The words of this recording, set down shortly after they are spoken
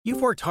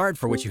You've worked hard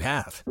for what you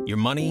have. Your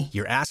money,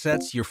 your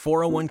assets, your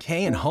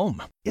 401k, and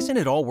home. Isn't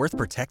it all worth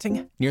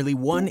protecting? Nearly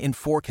 1 in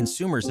 4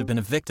 consumers have been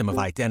a victim of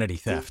identity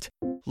theft.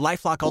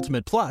 LifeLock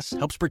Ultimate Plus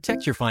helps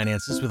protect your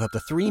finances with up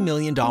to $3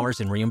 million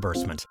in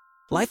reimbursement.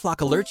 LifeLock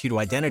alerts you to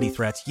identity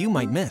threats you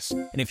might miss.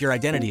 And if your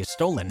identity is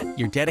stolen,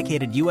 your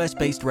dedicated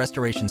U.S.-based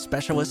restoration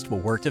specialist will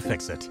work to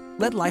fix it.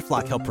 Let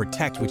LifeLock help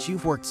protect what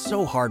you've worked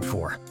so hard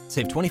for.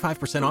 Save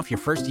 25% off your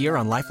first year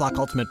on LifeLock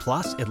Ultimate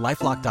Plus at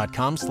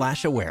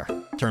LifeLock.com/aware.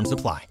 Terms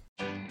apply.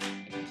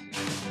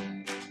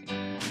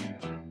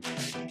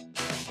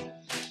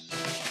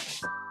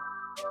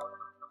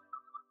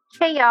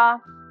 Hey y'all,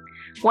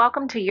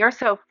 welcome to You're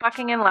So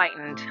Fucking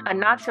Enlightened, a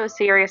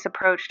not-so-serious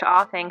approach to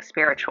all things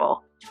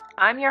spiritual.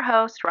 I'm your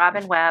host,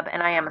 Robin Webb,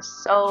 and I am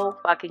so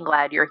fucking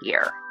glad you're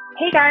here.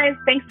 Hey guys,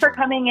 thanks for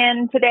coming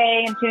in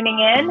today and tuning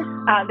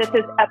in. This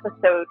is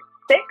episode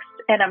 6,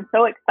 and I'm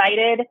so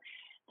excited.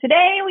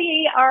 Today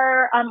we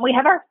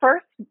have our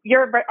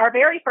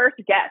very first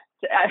guest,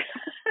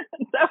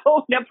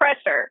 so no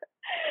pressure.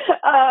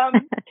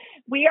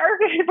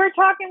 We're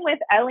talking with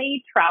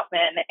Elly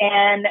Trautman,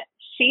 and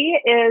she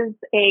is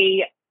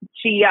a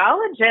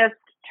geologist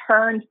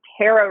turned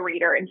tarot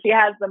reader, and she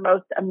has the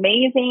most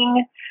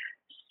amazing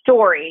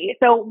story.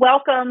 So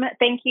welcome.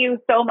 Thank you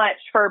so much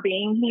for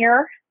being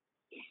here,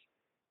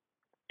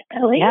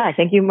 Elly. Yeah,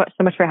 thank you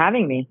so much for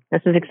having me.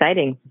 This is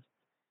exciting.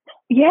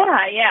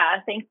 Yeah.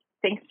 Thanks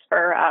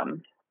for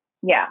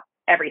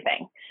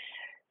everything.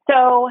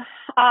 So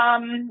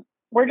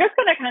we're just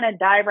going to kind of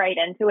dive right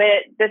into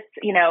it. This,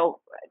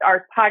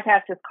 our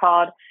podcast is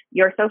called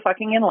You're So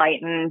Fucking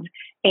Enlightened.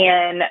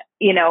 And,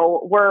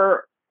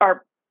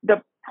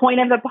 the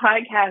point of the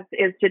podcast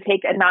is to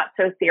take a not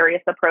so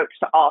serious approach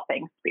to all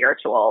things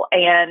spiritual.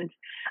 And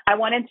I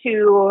wanted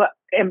to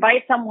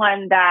invite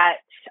someone that,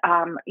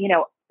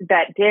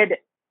 that did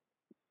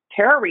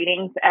tarot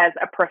readings as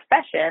a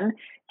profession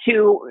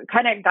to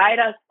kind of guide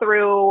us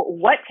through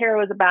what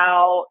tarot is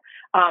about,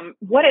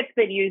 what it's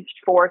been used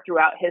for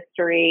throughout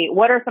history,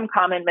 what are some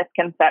common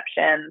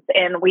misconceptions,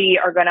 and we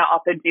are going to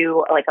also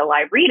do like a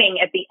live reading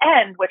at the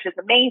end, which is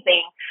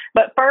amazing.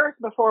 But first,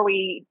 before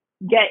we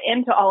get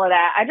into all of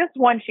that, I just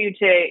want you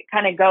to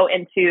kind of go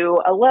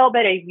into a little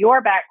bit of your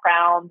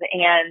background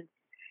and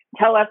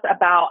tell us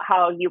about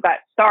how you got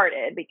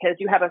started, because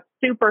you have a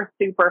super,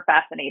 super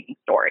fascinating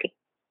story.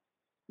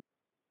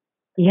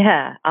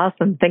 Yeah,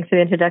 awesome. Thanks for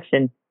the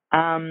introduction.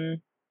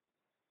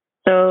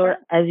 So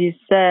as you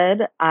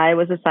said, I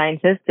was a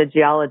scientist, a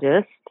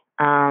geologist,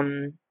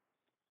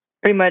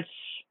 pretty much.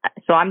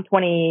 So I'm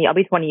 20, I'll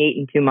be 28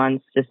 in 2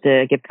 months, just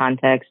to give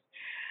context.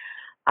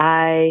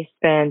 I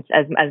spent,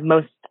 as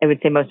most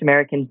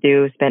Americans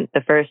do, spent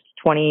the first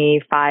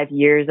 25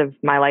 years of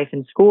my life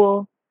in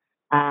school.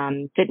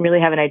 Didn't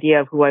really have an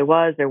idea of who I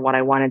was or what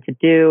I wanted to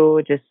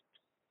do. Just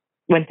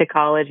went to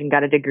college and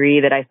got a degree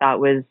that I thought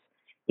was,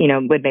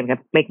 would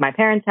make my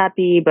parents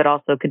happy, but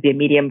also could be a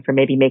medium for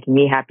maybe making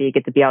me happy,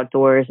 get to be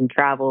outdoors and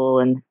travel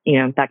and,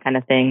 that kind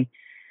of thing.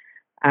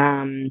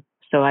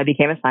 So I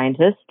became a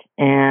scientist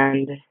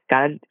and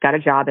got a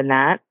job in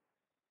that.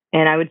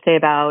 And I would say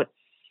about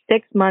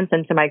 6 months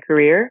into my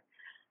career,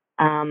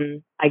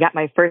 I got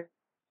my first,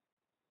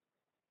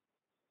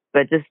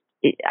 but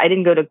I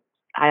didn't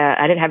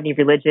have any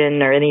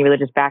religion or any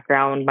religious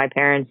background. My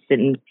parents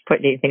didn't put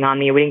anything on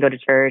me. We didn't go to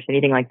church,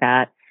 anything like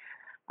that.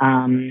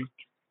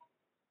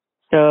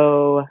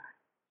 So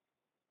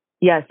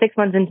yeah, 6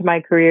 months into my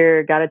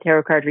career, got a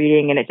tarot card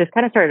reading, and it just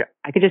kind of started,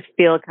 I could just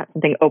feel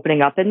something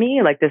opening up in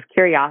me, like this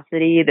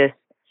curiosity, this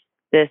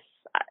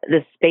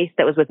space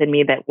that was within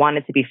me that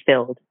wanted to be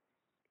filled.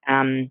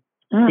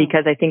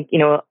 Because I think,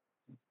 a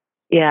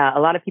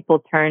lot of people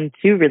turn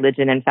to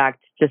religion, in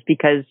fact, just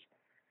because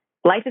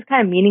life is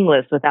kind of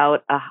meaningless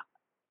without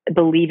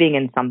believing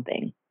in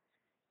something.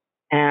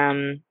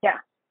 And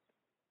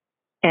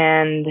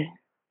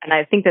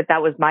I think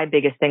that was my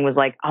biggest thing, was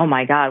like, oh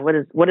my God, what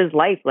is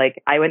life?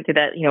 Like, I went through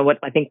that,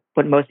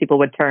 what most people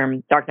would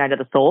term dark night of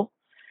the soul.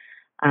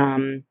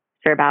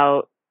 For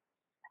about,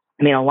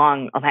 an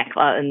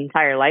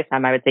entire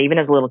lifetime, I would say. Even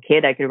as a little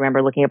kid, I could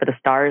remember looking up at the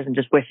stars and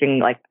just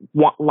wishing,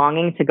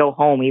 longing to go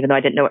home, even though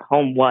I didn't know what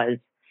home was.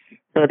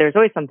 So there's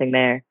always something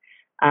there.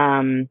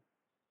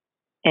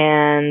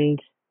 And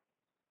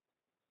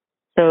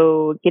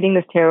so getting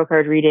this tarot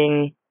card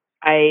reading,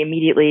 I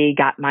immediately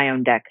got my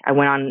own deck. I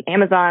went on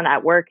Amazon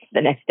at work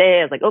the next day.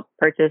 I was like,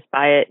 purchase,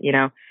 buy it,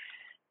 It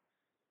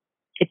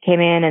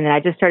came in, and then I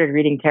just started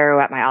reading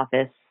tarot at my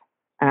office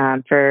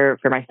for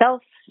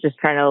myself, just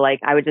trying to,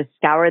 I would just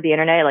scour the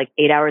internet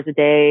 8 hours a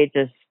day,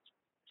 just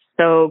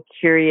so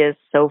curious,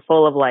 so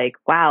full of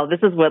wow, this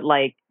is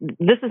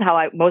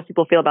how most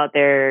people feel about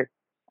their,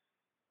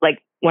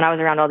 when I was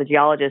around all the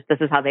geologists,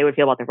 this is how they would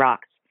feel about the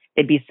rocks.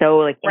 They'd be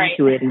so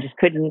into it and just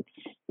couldn't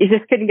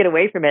get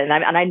away from it.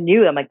 And I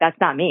knew, I'm like, that's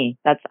not me.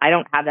 I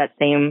don't have that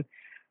same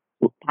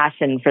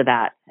passion for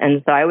that.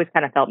 And so I always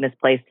kind of felt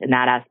misplaced in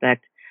that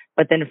aspect.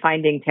 But then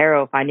finding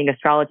tarot, finding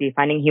astrology,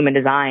 finding human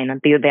design,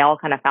 they all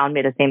kind of found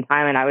me at the same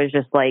time. And I was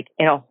just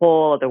in a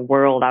whole other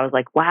world. I was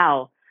like,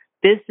 wow,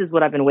 this is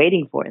what I've been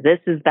waiting for. This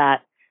is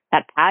that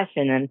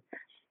passion.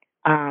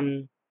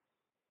 And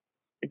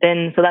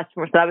then so that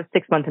was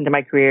 6 months into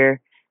my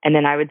career. And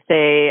then I would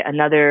say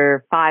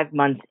another 5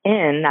 months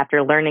in,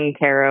 after learning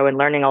tarot and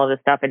learning all of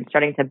this stuff and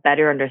starting to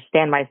better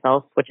understand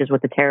myself, which is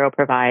what the tarot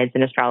provides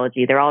in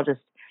astrology. They're all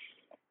just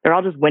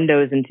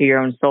windows into your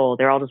own soul.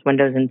 They're all just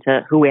windows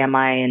into who am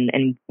I,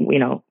 and you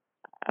know,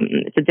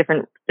 it's a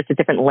different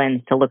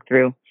lens to look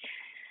through.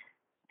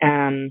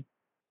 And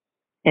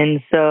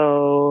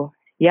so,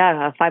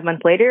 5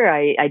 months later,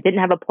 I didn't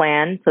have a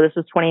plan. So this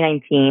was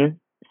 2019.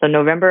 So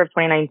November of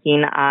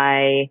 2019,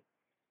 I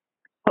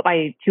put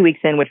my 2 weeks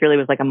in, which really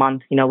was like a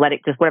month, you know, let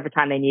it just whatever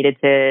time they needed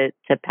to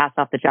pass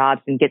off the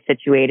jobs and get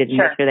situated and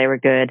make sure they were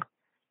good.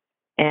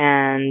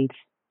 And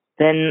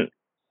then,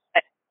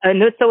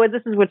 so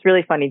this is what's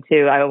really funny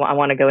too. I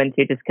want to go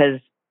into just because,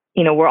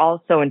 you know, we're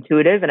all so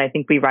intuitive, and I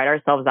think we write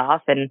ourselves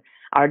off, and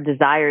our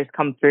desires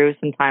come through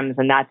sometimes.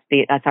 And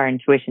that's our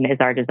intuition, is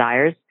our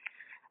desires.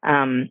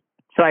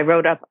 So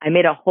I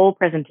made a whole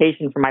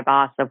presentation for my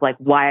boss of like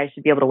why I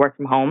should be able to work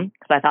from home,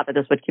 because I thought that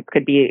this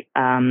could be,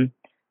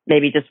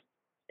 maybe just,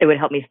 it would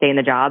help me stay in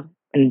the job,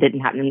 and didn't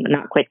happen,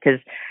 not quit,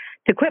 because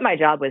to quit my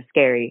job was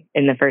scary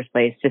in the first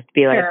place. Just to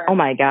be like, oh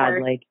my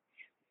God, like,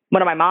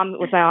 what's my mom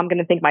going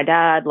to think? My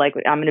dad, like,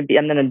 I'm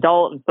an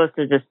adult. I'm supposed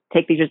to just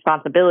take these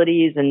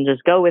responsibilities and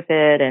just go with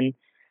it. And,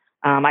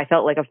 I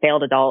felt like a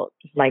failed adult.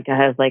 Like,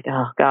 I was like,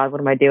 oh God, what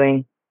am I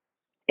doing?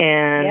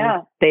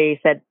 And they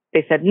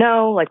said,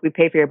 no, like, we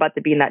pay for your butt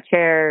to be in that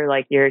chair.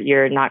 Like,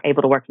 you're not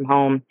able to work from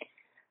home.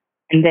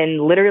 And then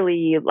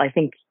literally, I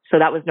think, so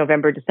that was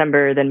November,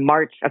 December, then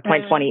March of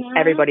 2020,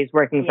 everybody's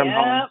working from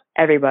home.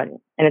 Everybody.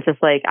 And it's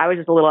just like, I was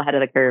just a little ahead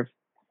of the curve.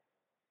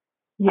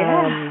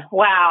 Yeah.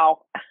 Wow.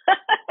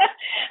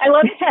 I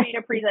love that you made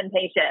a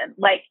presentation.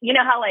 Like, you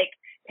know how like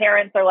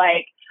parents are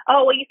like,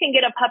 oh, well, you can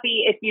get a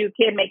puppy if you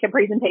can make a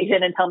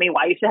presentation and tell me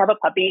why you should have a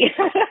puppy.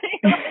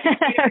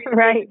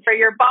 Right. For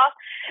your boss.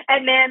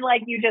 And then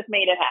like you just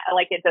made it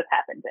like it just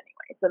happens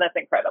anyway. So that's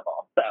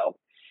incredible. So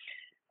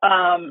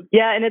and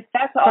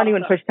that's funny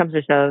when push comes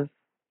to shove.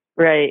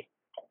 Right.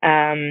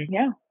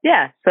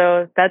 Yeah.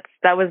 So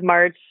that was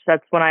March.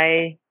 That's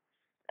when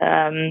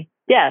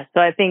so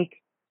I think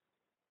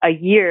a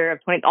year of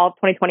all of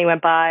 2020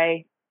 went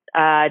by,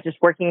 just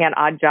working at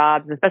odd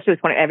jobs, especially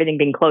with everything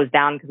being closed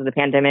down because of the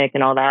pandemic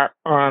and all that.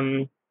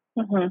 So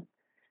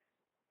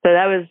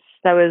that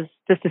was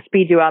just to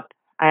speed you up.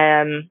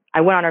 I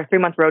went on our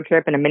 3-month road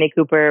trip in a Mini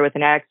Cooper with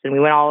an ex, and we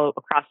went all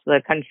across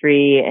the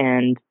country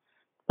and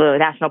the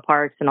national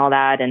parks and all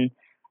that. And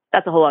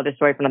that's a whole other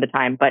story for another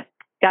time, but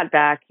got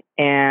back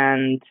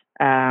and,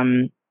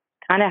 kind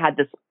of had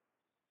this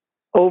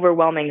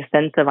overwhelming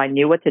sense of I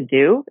knew what to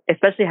do,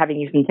 especially having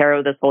used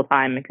tarot this whole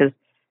time, because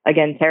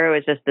again, tarot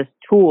is just this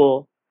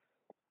tool,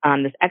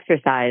 this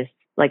exercise,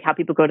 like how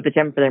people go to the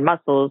gym for their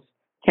muscles.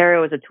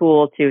 Tarot is a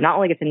tool to not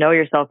only get to know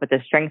yourself, but to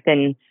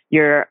strengthen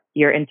your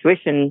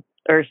intuition,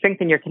 or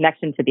strengthen your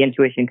connection to the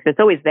intuition, because it's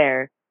always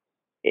there.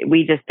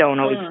 We just don't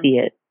always see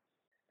it.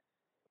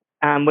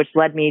 Which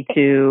led me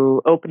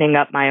to opening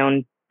up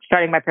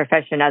starting my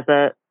profession as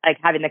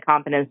having the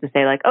confidence to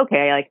say like,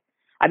 okay, like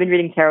I've been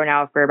reading tarot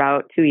now for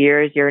about 2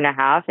 years, year and a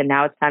half, and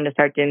now it's time to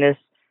start doing this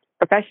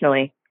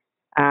professionally.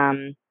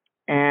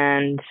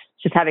 And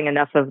just having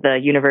enough of the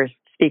universe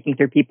speaking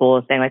through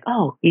people saying like,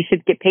 oh, you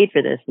should get paid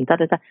for this and da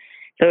da da.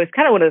 So it's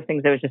kind of one of those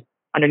things that was just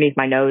underneath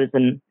my nose,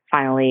 and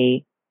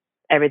finally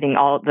everything,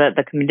 all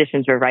the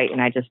conditions were right,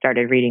 and I just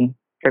started reading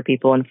for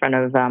people in front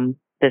of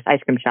this ice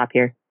cream shop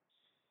here.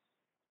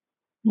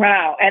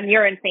 Wow. And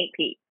you're in St.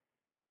 Pete.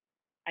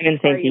 I'm in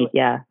St. Pete,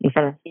 yeah. In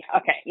front of. Yeah,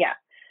 okay, yeah.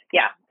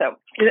 Yeah, so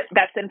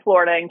that's in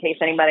Florida, in case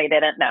anybody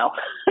didn't know.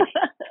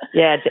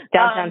 Yeah,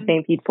 downtown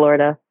St. Pete,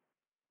 Florida.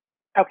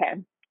 Okay,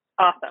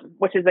 awesome.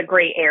 Which is a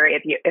great area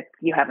if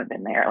you haven't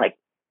been there. Like,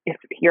 if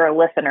you're a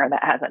listener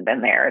that hasn't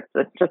been there,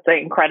 it's just an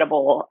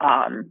incredible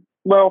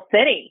little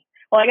city.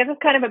 Well, I guess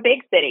it's kind of a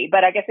big city,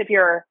 but I guess if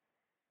you're,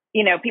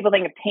 you know, people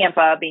think of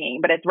Tampa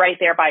but it's right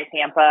there by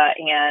Tampa,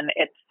 and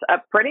it's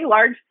a pretty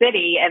large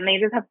city, and they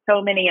just have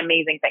so many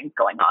amazing things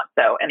going on.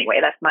 So anyway,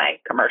 that's my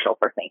commercial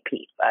for St.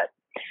 Pete, but.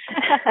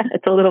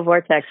 It's a little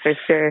vortex for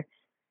sure.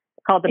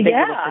 Called the big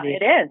little city.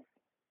 It is.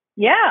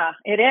 Yeah,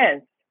 it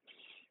is.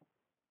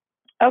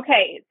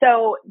 Okay,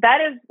 so that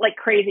is like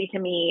crazy to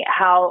me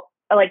how,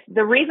 like,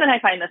 the reason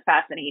I find this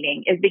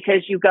fascinating is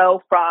because you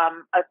go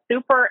from a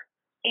super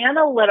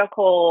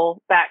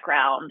analytical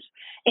background,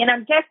 and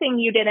I'm guessing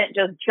you didn't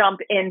just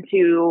jump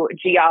into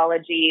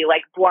geology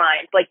like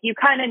blind. Like, you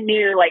kind of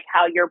knew like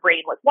how your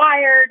brain was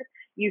wired.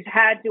 You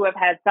had to have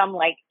had some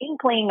like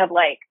inkling of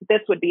like, this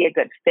would be a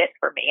good fit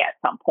for me at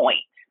some point.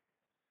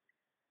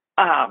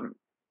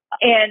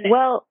 And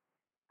well,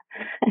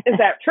 is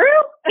that true?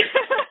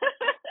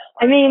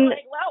 I mean,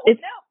 like, well,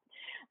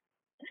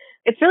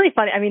 it's really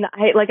funny. I mean,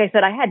 like I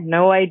said, I had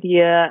no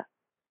idea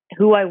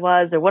who I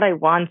was or what I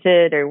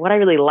wanted or what I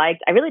really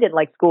liked. I really didn't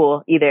like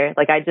school either.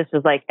 Like, I just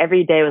was like,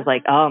 every day was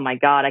like, oh my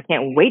God, I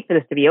can't wait for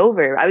this to be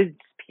over. I was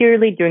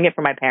purely doing it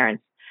for my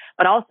parents,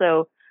 but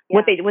also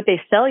what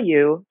they sell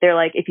you, they're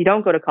like, if you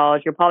don't go to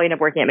college, you'll probably end up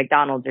working at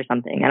McDonald's or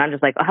something. And I'm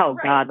just like, oh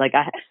God, like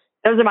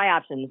those are my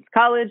options,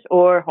 college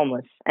or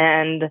homeless.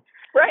 And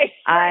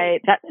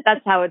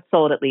that's how it's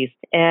sold, at least.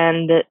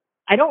 And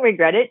I don't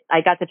regret it.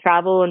 I got to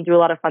travel and do a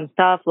lot of fun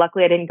stuff.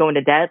 Luckily, I didn't go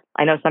into debt.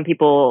 I know some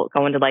people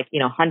go into like,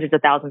 hundreds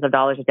of thousands of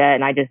dollars of debt,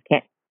 and I just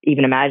can't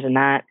even imagine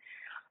that.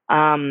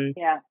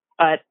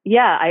 But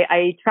yeah,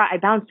 I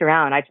bounced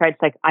around. I tried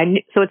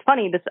so it's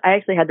funny. I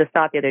actually had this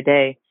thought the other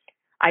day.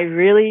 I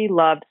really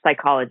loved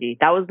psychology.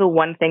 That was the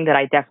one thing that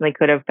I definitely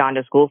could have gone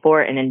to school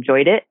for and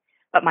enjoyed it.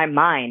 But my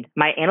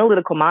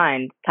analytical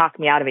mind talked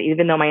me out of it,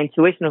 even though my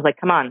intuition was like,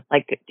 come on,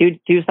 like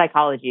do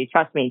psychology.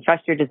 Trust me,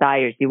 trust your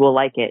desires. You will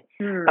like it.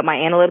 But my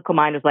analytical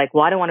mind was like,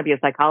 well, I don't want to be a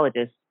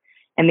psychologist.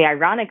 And the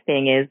ironic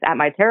thing is, at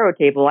my tarot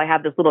table, I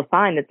have this little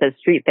sign that says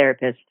street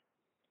therapist.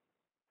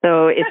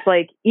 So it's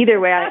like, either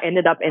way, I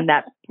ended up in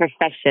that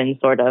profession,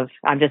 sort of.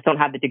 I just don't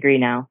have the degree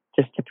now,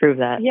 just to prove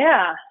that.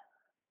 Yeah.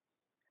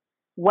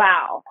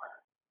 Wow.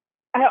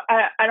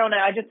 I don't know.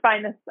 I just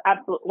find this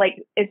absolute,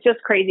 like, it's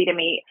just crazy to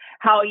me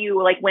how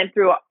you like went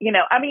through,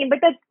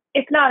 but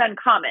it's not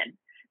uncommon,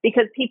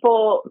 because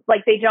people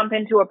like, they jump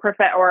into a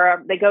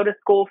or they go to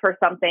school for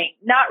something,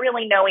 not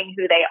really knowing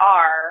who they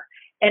are.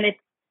 And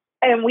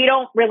we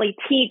don't really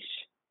teach,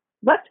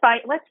 let's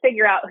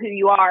figure out who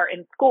you are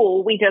in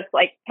school. We just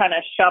like kind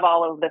of shove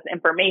all of this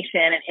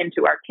information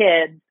into our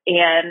kids.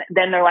 And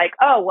then they're like,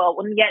 oh, well,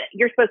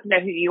 you're supposed to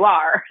know who you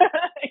are,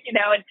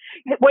 and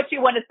what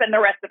you want to spend the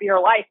rest of your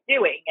life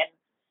doing. And,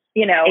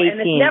 18, and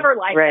it's never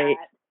like that.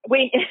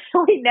 We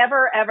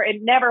never, ever,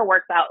 it never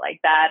works out like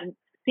that. And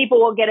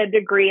people will get a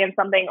degree in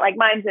something like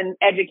mine's in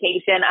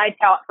education. I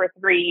taught for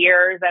 3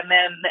 years, and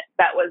then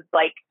that was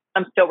like,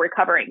 I'm still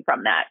recovering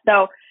from that.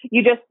 So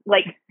you just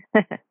like,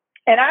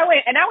 And I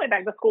went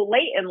back to school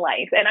late in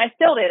life, and I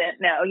still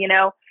didn't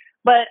know,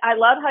 but I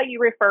love how you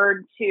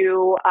referred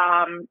to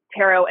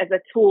tarot as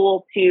a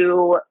tool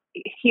to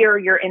hear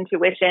your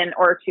intuition,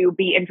 or to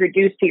be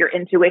introduced to your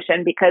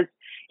intuition, because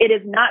it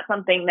is not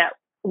something that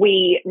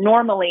we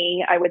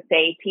normally, I would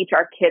say, teach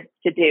our kids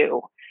to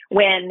do,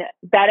 when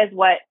that is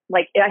what,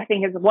 like, I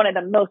think is one of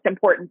the most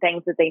important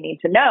things that they need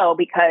to know,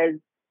 because,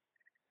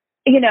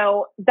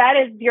 that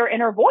is your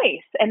inner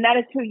voice, and that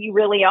is who you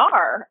really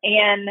are.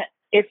 And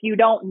if you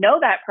don't know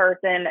that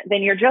person,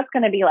 then you're just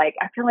going to be like,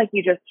 I feel like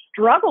you just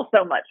struggle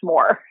so much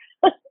more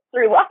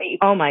through life.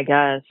 Oh my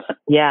gosh.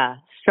 Yeah.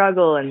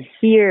 Struggle and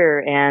fear.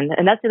 And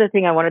that's the other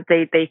thing I wanted.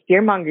 They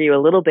fearmonger you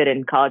a little bit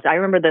in college. I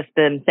remember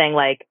them saying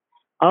like,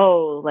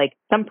 oh, like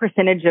some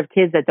percentage of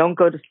kids that don't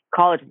go to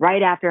college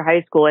right after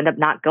high school end up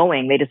not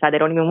going. They decide they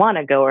don't even want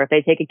to go. Or if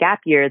they take a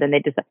gap year, then they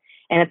decide.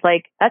 And it's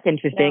like, that's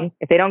interesting. Yeah.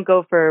 If they don't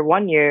go for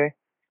 1 year,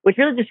 which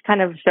really just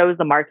kind of shows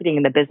the marketing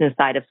and the business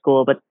side of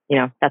school. But,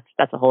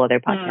 that's a whole other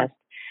podcast.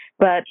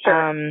 But,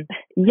 sure.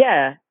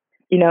 Yeah,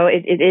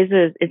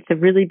 it's a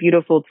really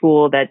beautiful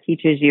tool that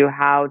teaches you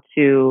how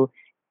to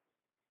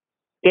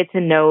get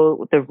to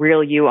know the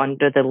real you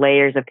under the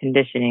layers of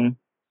conditioning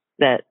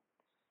that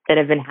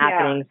have been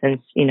happening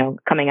since,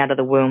 coming out of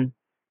the womb.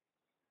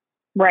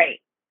 Right.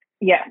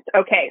 Yes.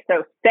 Okay.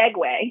 So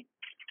segue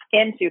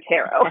into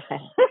tarot.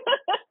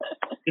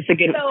 It's a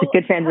good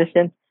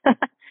transition.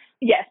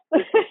 Yes.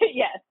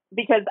 Yes.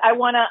 Because I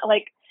want to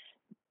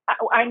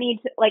I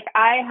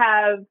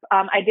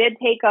did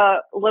take a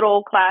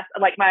little class,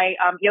 like my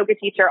yoga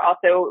teacher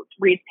also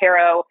reads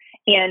tarot,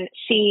 and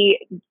she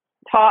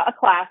taught a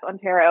class on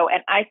tarot,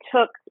 and I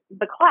took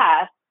the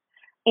class,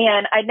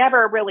 and I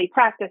never really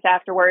practiced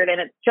afterward.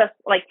 And it's just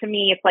like, to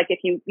me, it's like, if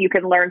you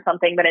can learn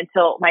something, but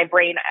until my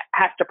brain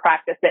has to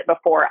practice it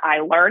before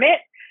I learn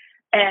it.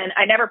 And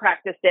I never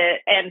practiced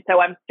it. And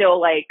so I'm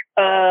still like,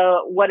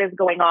 what is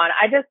going on?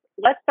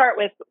 Let's start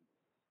with,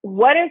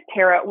 what is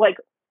tarot? Like,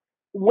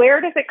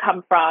 where does it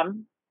come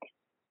from?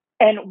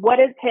 And what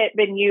has it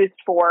been used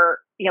for,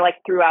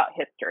 like throughout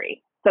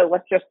history? So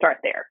let's just start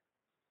there.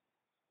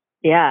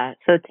 Yeah.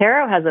 So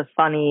tarot has a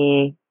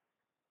funny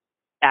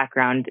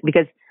background,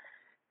 because,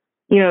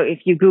 if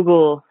you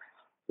Google,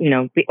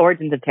 the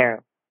origins of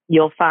tarot,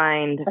 you'll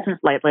find,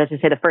 like, let's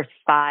just say the first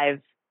 5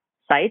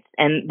 sites,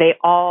 and they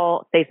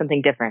all say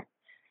something different,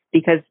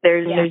 because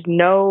there's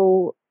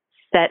no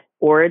set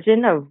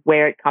origin of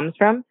where it comes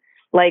from.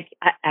 Like,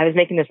 I was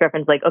making this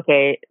reference, like,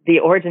 okay, the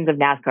origins of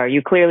NASCAR,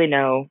 you clearly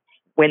know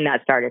when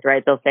that started,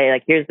 right? They'll say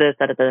like, here's this,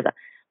 da, da, da, da.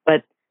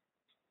 But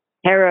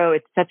tarot,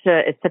 it's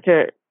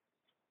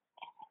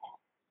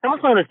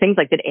almost one of those things,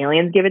 like, did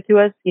aliens give it to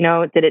us?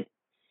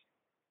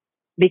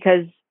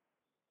 Because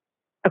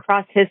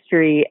across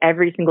history,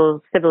 every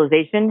single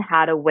civilization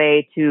had a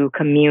way to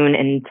commune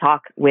and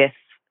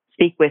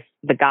speak with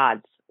the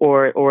gods,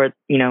 or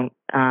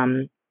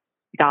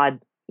God,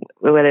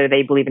 whether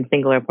they believe in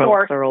singular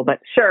or plural, but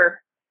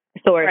sure.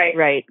 Source,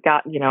 right.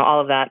 God,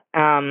 all of that.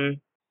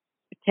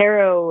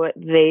 Tarot,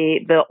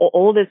 the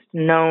oldest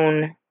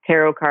known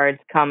tarot cards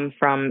come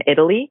from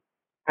Italy,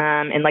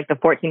 in like the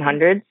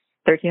 1300s,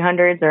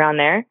 around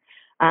there.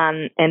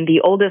 And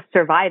the oldest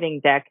surviving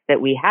deck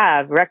that we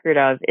have record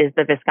of is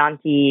the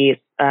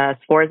Visconti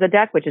Sforza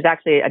deck, which is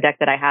actually a deck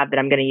that I have that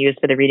I'm going to use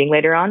for the reading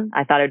later on.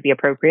 I thought it would be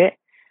appropriate.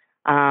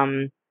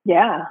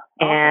 Yeah.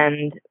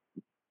 And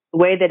the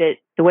way that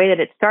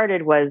it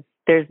started was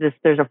there's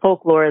a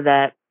folklore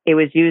that it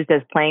was used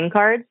as playing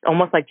cards,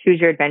 almost like Choose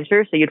Your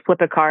Adventure. So you'd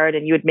flip a card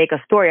and you would make a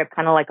story of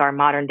kind of like our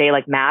modern day,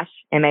 like MASH,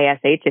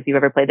 M-A-S-H, if you've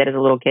ever played that as a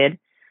little kid.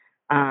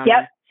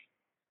 Yep.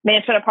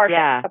 Mansion,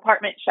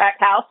 apartment, shack,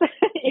 house.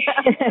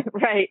 Yeah.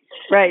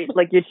 Right.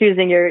 Like you're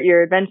choosing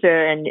your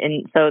adventure.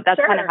 And so that's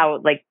Sure. kind of how,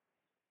 like,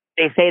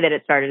 they say that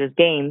it started as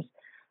games.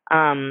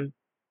 And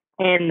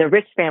the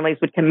rich families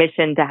would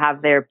commission to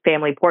have their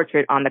family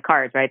portrait on the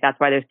cards, right? That's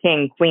why there's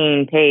king,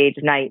 queen, page,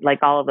 knight,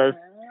 like all of those.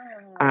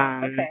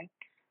 Okay.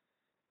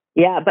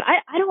 Yeah, but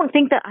I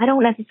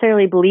don't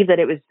necessarily believe that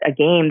it was a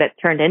game that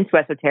turned into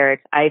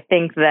esoteric. I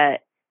think that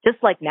just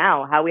like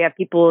now, how we have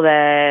people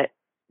that,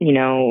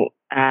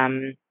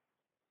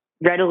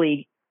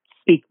 readily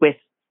speak with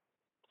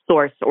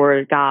source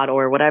or God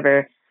or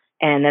whatever.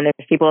 And then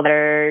there's people that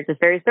are just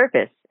very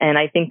surface. And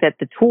I think that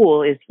the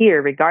tool is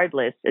here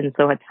regardless. And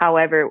so it's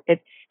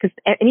because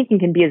anything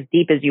can be as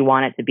deep as you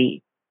want it to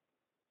be.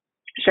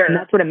 Sure. And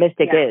that's what a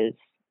mystic is.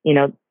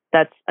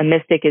 That's a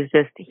mystic is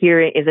just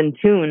is in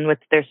tune with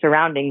their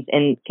surroundings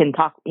and can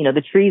talk,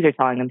 the trees are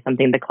telling them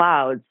something, the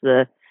clouds,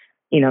 so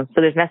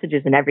there's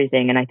messages in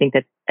everything. And I think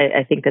that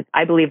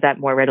I believe that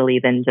more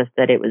readily than just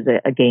that it was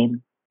a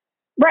game.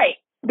 Right.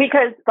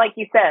 Because like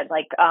you said,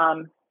 like,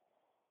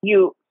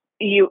 you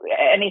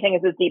anything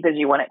is as deep as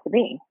you want it to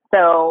be.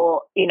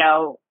 So,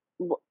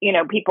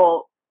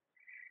 people,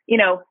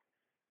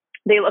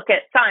 they look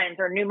at signs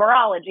or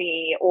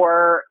numerology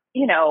or,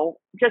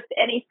 just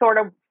any sort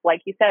of,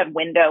 like you said,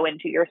 window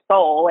into your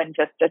soul and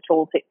just a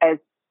tool to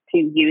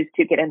use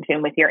to get in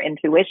tune with your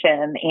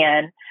intuition.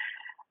 And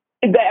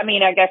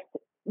I guess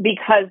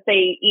because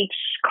each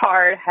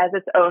card has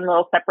its own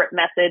little separate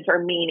message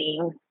or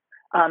meaning,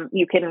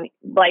 you can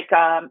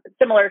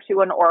similar to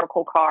an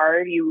oracle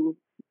card, you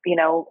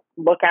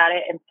look at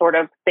it and sort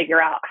of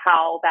figure out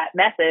how that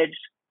message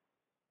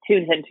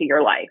tunes into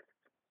your life.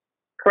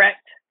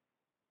 Correct?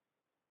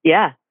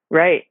 Yeah,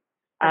 right.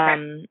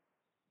 Okay.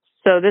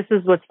 So this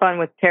is what's fun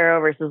with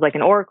tarot versus like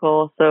an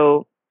oracle.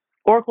 So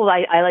oracle,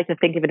 I like to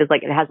think of it as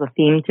like it has a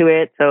theme to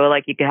it. So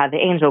like you could have the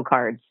angel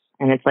cards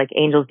and it's like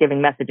angels giving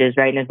messages,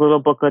 right? And there's a little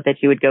booklet that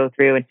you would go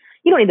through, and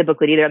you don't need the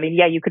booklet either.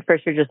 You could for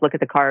sure just look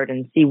at the card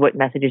and see what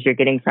messages you're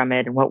getting from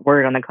it and what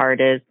word on the card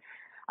is.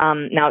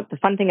 Now the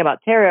fun thing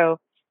about tarot,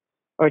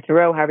 or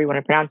tarot, however you want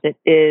to pronounce it,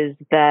 is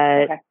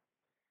that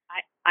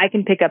I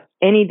can pick up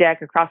any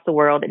deck across the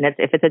world, and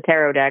if it's a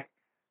tarot deck,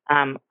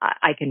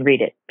 I can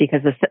read it because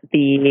the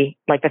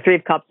Three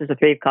of Cups is the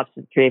Three of Cups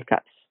is the Three of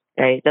Cups,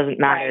 right? It doesn't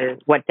matter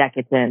what deck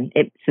it's in.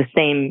 It's the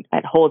same.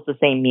 It holds the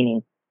same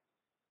meaning.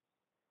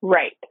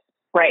 Right.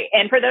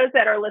 And for those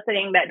that are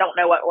listening that don't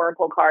know what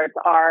oracle cards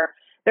are,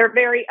 they're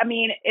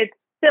it's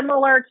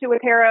similar to a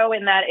tarot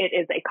in that it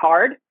is a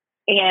card,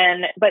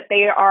 but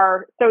they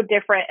are so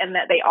different in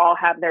that they all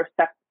have their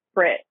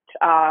separate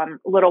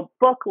little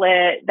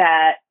booklet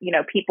that,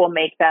 people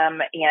make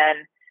them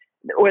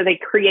or they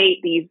create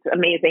these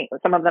amazing,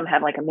 some of them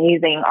have like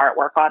amazing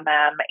artwork on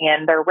them,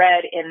 and they're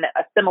read in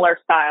a similar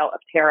style of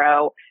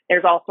tarot.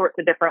 There's all sorts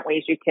of different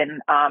ways you can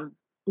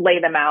lay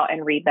them out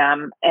and read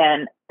them.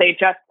 And they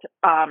just,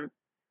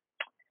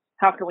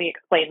 how can we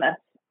explain this?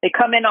 They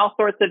come in all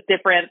sorts of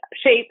different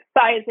shapes,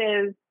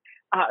 sizes,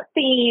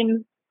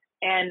 themes.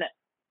 And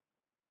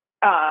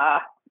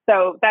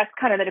so that's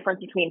kind of the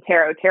difference between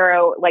tarot.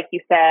 Tarot, like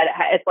you said,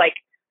 it's like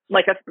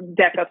a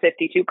deck of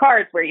 52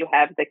 cards where you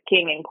have the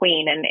king and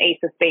queen and ace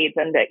of spades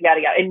and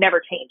yada, yada. It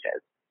never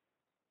changes.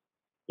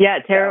 Yeah,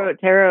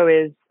 tarot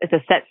is a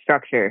set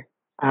structure.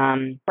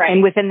 Right.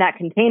 And within that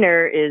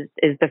container is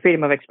the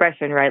freedom of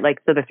expression, right? Like,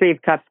 so the Three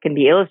of Cups can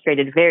be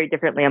illustrated very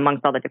differently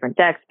amongst all the different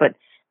decks, but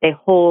they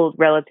hold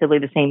relatively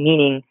the same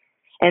meaning.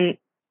 And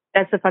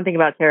that's the fun thing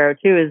about tarot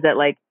too, is that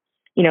let's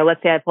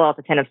say I pull out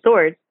the Ten of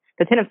Swords.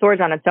 The Ten of Swords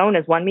on its own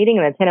is one meaning,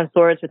 and the Ten of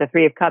Swords with the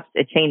Three of Cups,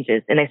 it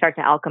changes, and they start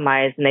to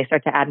alchemize, and they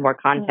start to add more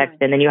context,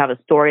 and then you have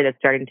a story that's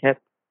starting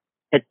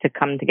to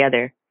come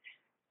together.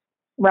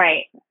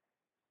 Right.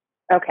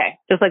 Okay.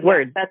 Just like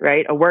words,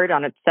 right? A word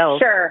on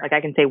itself. Sure. Like I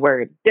can say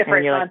word. Different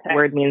and you're context. Like,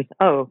 word means,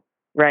 oh,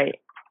 right.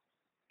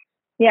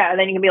 Yeah, and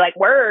then you can be like,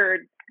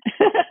 word.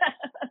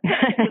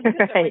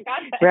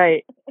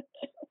 Right.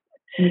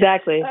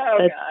 Exactly. Oh,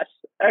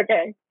 gosh.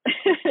 Okay.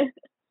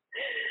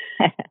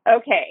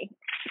 Okay.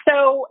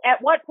 So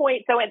at what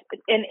point,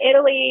 in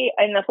Italy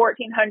in the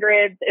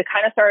 1400s, it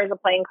kind of started as a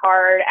playing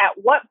card. At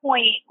what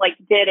point,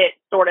 did it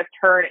sort of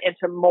turn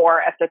into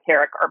more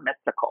esoteric or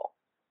mystical?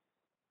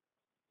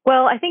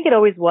 Well, I think it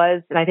always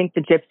was, and I think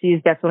the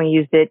gypsies definitely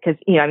used it because,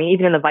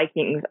 even in the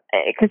Vikings,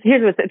 because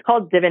here's what it's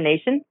called,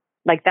 divination.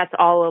 That's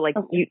all,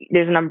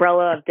 there's an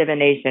umbrella of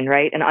divination,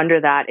 right? And under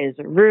that is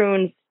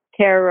runes,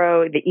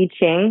 tarot, the I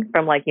Ching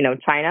from,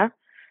 China.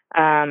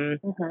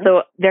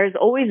 So there's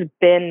always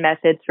been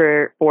methods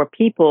for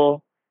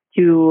people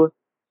to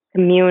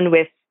commune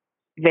with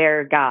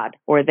their God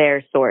or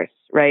their source,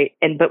 right?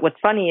 But what's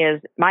funny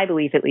is, my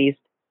belief at least,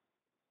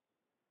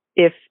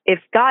 if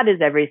God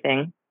is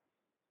everything,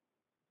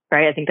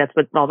 right? I think that's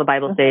what all the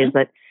Bible says,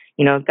 that,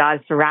 God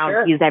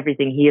surrounds, He is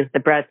everything. He is the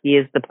breath, He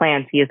is the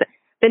plants,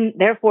 then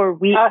therefore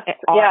we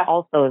are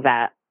also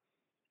that.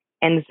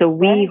 And so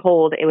we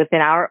hold it within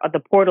the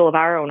portal of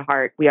our own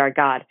heart, we are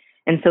God.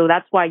 And so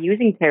that's why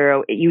using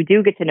tarot, you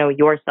do get to know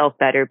yourself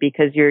better,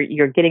 because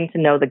you're getting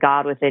to know the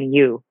God within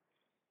you.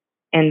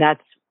 And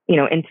that's,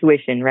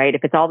 intuition, right?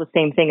 If it's all the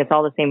same thing, it's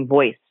all the same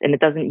voice. And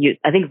it doesn't use,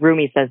 I think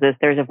Rumi says this,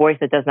 there's a voice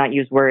that does not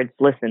use words,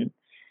 listen.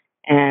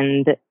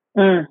 And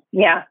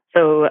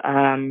so,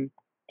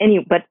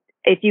 but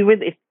if you would,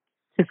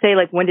 to say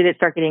like, when did it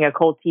start getting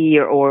occulty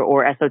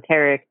or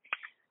esoteric?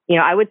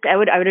 I would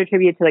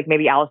attribute to like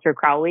maybe Aleister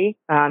Crowley,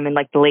 in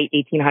like the late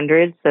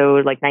 1800s.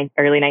 So like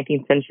early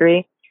 19th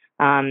century.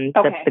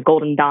 The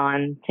Golden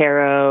Dawn,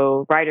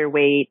 tarot,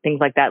 Rider-Waite,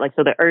 things like that. Like,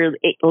 so the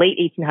late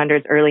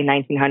 1800s, early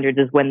 1900s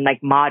is when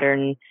like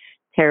modern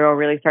tarot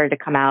really started to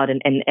come out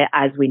and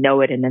as we know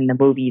it, and in the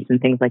movies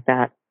and things like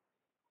that.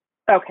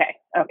 Okay.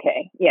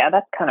 Yeah,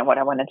 that's kind of what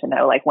I wanted to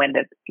know. Like, when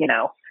did,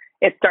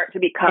 it start to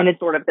become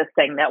sort of this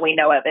thing that we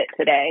know of it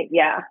today?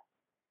 Yeah.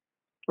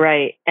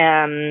 Right.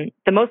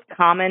 The most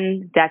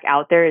common deck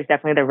out there is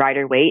definitely the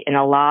Rider-Waite, and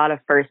a lot of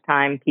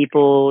first-time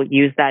people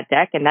use that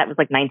deck, and that was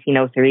like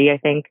 1903, I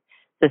think,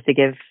 just to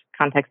give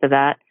context of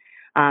that.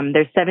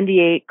 There's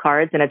 78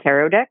 cards in a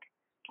tarot deck,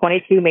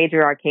 22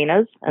 major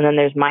arcanas, and then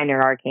there's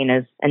minor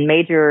arcanas. And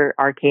major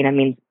arcana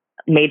means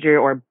major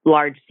or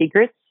large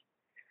secrets.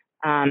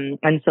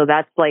 And so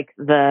that's like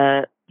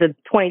the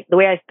 20. The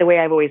way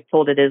I've always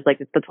told it is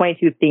like, it's the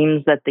 22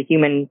 themes that the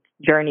human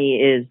journey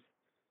is.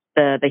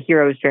 The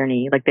hero's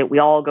journey, like that we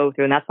all go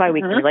through. And that's why we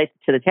can relate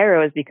to the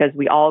tarot, is because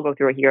we all go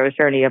through a hero's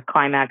journey of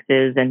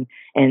climaxes and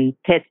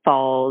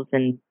pitfalls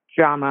and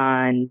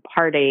drama and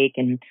heartache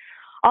and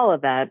all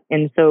of that.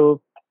 And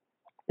so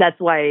that's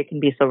why it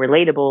can be so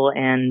relatable.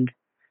 And,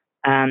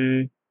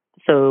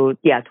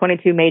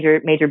 22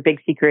 major big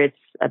secrets,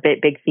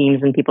 big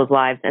themes in people's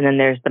lives. And then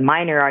there's the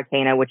minor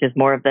arcana, which is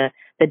more of the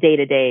day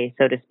to day,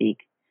 so to speak,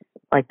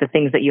 like the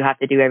things that you have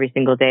to do every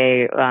single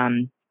day,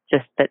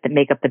 just that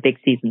make up the big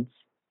seasons.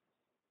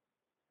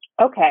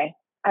 Okay,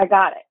 I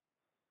got it.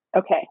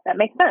 Okay, that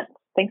makes sense.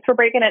 Thanks for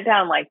breaking it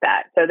down like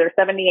that. So there's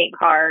 78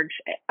 cards,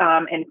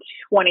 and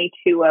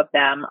 22 of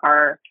them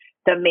are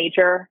the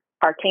major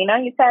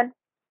arcana, you said?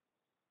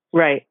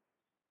 Right.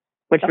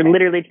 Which would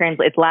literally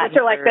translate, it's Latin, which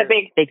are like the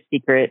big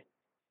secret.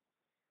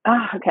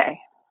 Oh, okay.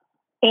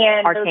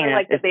 And arcana, those are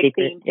like the big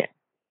themes. Yeah.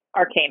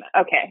 Arcana,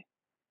 okay.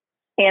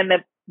 And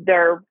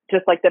they're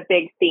just like the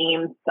big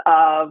themes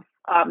of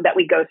that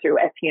we go through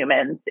as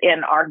humans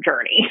in our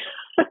journey.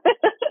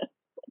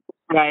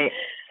 Right.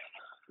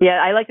 Yeah,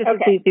 I like to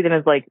see them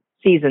as like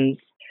seasons.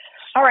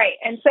 All right.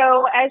 And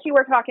so, as you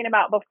were talking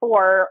about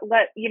before,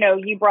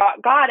 you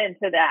brought God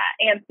into that.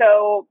 And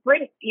so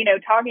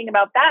talking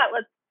about that,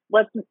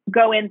 let's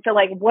go into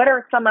like, what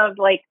are some of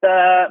like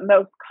the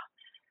most,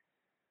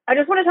 I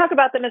just want to talk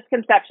about the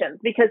misconceptions,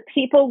 because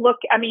people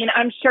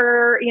I'm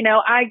sure,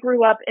 I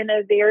grew up in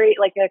a very,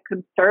 like a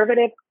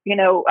conservative,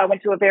 I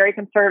went to a very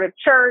conservative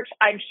church.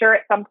 I'm sure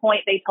at some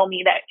point they told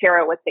me that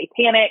tarot was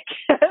satanic.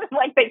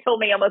 Like they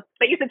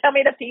used to tell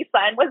me the peace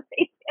sign was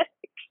satanic.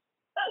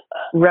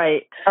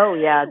 Right. Oh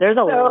yeah. There's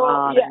a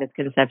lot of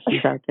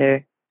misconceptions out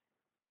there.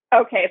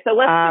 Okay. So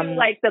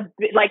let's do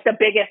the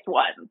biggest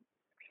ones.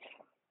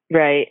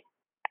 Right.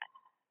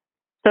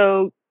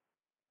 So,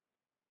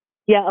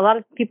 yeah, a lot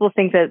of people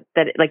think that,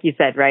 like you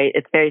said, right,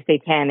 it's very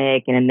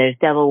satanic and there's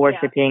devil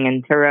worshipping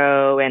and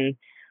tarot. And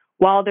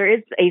while there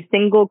is a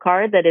single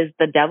card that is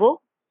the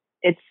devil,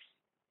 it's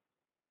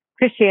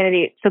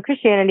Christianity. So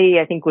Christianity,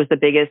 I think, was the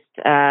biggest,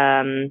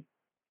 they're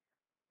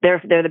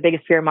the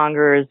biggest fear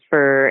mongers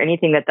for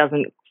anything that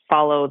doesn't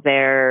follow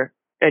their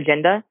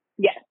agenda.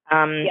 Yes.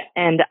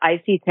 And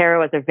I see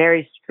tarot as a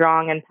very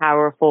strong and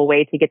powerful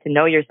way to get to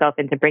know yourself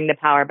and to bring the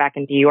power back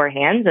into your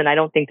hands. And I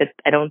don't think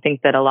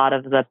that a lot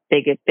of the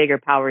bigger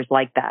powers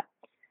like that.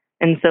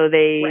 And so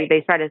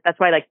they try to, that's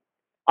why like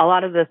a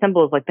lot of the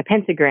symbols, like the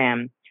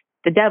pentagram,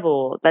 the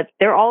devil,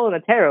 they're all in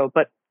the tarot,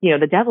 but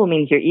the devil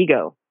means your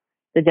ego.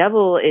 The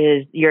devil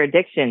is your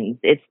addictions.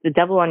 It's the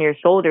devil on your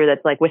shoulder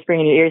that's like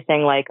whispering in your ear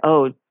saying like,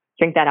 oh,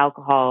 drink that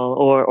alcohol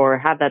or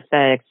have that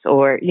sex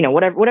or,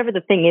 whatever the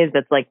thing is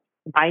that's like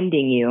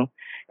binding you.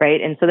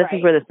 Right. And so this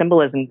is where the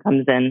symbolism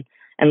comes in,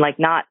 and like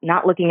not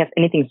looking at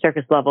anything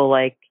surface level.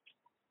 Like,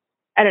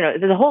 I don't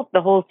know,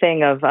 the whole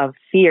thing of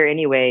fear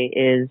anyway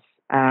is,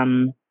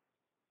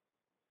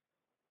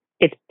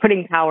 it's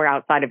putting power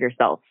outside of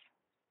yourself.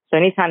 So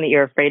anytime that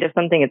you're afraid of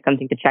something, it's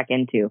something to check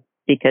into,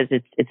 because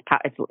it's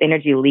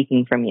energy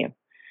leaking from you.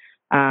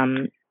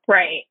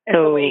 Right. It's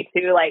a way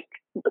to like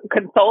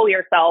console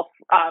yourself,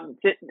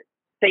 to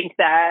think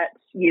that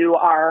you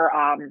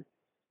are,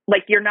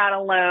 like you're not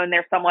alone.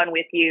 There's someone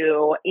with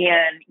you,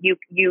 and you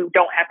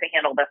don't have to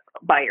handle this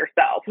by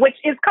yourself, which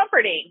is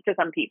comforting to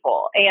some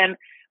people.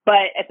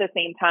 But at the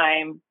same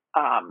time,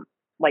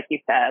 like you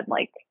said,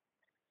 like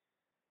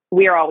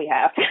we are all we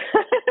have.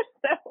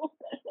 So.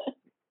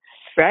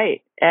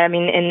 Right. I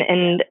mean,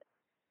 and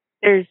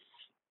there's,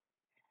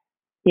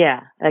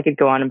 yeah, I could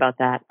go on about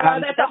that.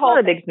 That's a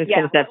whole big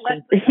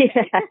misconception.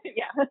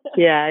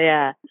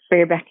 Yeah.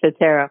 Bring it back to the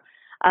tarot.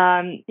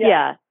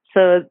 Yeah.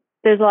 So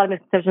there's a lot of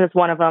misconceptions. That's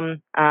one of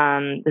them.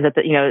 Is that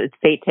it's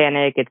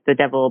satanic, it's the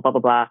devil, blah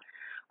blah blah.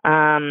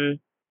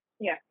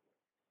 Yeah.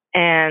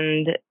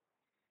 And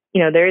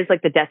there is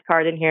like the death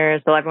card in here,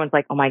 so everyone's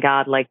like, oh my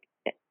god, like,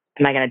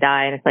 am I gonna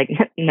die? And it's like,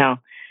 no.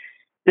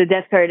 The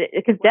death card,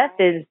 because death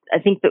is, I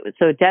think,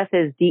 so death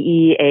is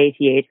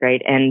DEATH,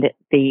 right? And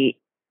the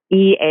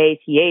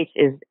EATH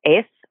is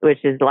es,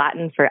 which is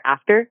Latin for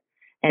after.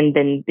 And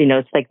then,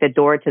 it's like the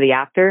door to the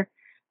after.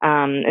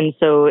 And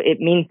so it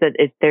means that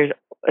there's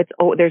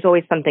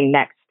always something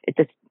next.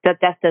 That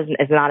death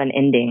is not an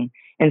ending.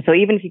 And so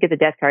even if you get the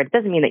death card, it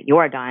doesn't mean that you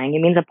are dying.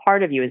 It means a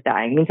part of you is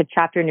dying. It means a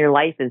chapter in your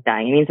life is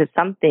dying. It means that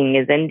something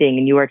is ending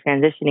and you are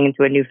transitioning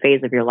into a new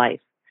phase of your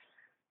life.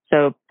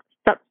 So,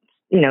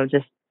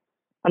 just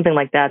something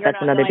like that.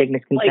 That's another big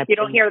misconception. Like, you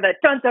don't hear the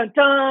dun dun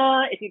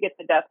dun if you get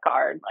the death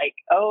card. Like,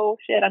 oh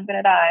shit, I'm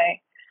gonna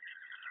die.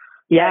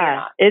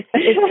 Yeah, it's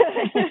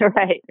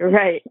right.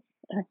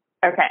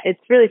 Okay, it's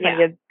really funny.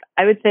 Yeah.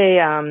 I would say,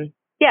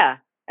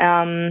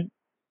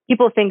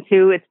 people think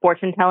too it's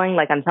fortune telling,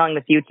 like I'm telling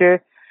the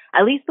future.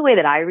 At least the way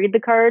that I read the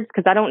cards,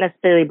 because I don't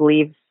necessarily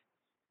believe.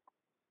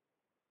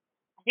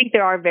 I think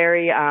there are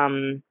very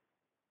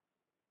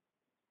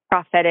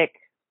prophetic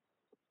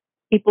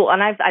people,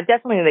 and I've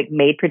definitely like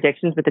made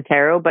predictions with the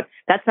tarot, but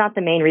that's not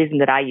the main reason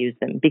that I use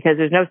them, because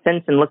there's no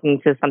sense in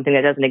looking to something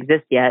that doesn't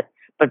exist yet,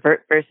 but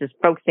versus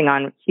focusing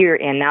on here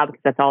and now,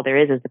 because that's all there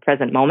is the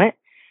present moment.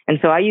 And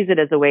so I use it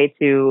as a way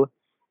to,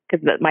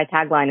 because my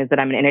tagline is that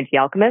I'm an energy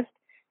alchemist.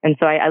 And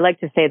so I like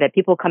to say that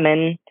people come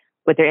in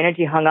with their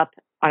energy hung up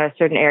on a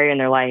certain area in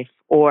their life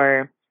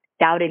or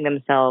doubting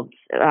themselves.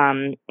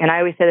 And I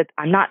always say that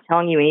I'm not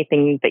telling you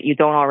anything that you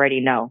don't already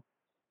know.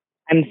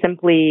 I'm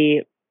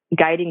simply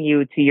guiding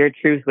you to your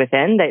truth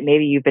within that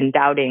maybe you've been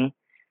doubting.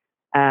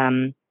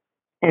 And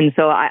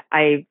so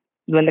I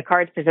when the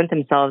cards present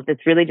themselves,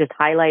 it's really just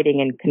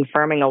highlighting and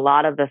confirming a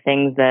lot of the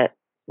things that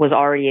was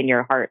already in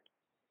your heart.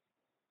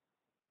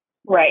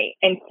 Right.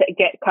 And to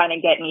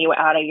getting you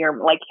out of your,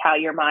 like how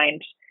your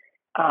mind,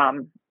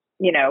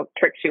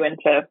 tricks you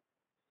into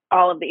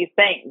all of these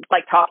things,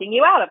 like talking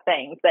you out of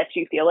things that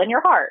you feel in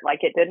your heart, like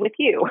it did with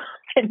you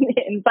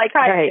in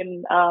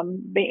psychiatry, right.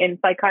 in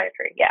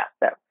psychiatry. Yeah.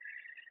 So,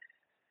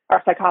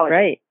 or psychology.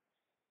 Right.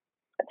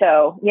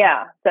 So,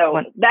 yeah.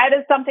 So that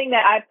is something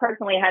that I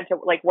personally had to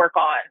like work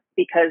on,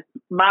 because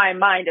my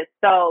mind is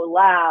so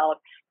loud,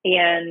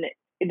 and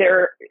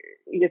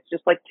it's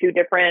just like two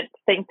different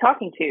things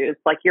talking to you.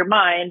 It's like your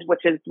mind,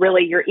 which is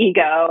really your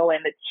ego,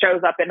 and it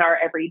shows up in our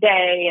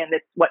everyday, and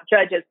it's what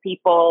judges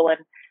people, and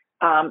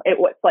it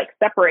what like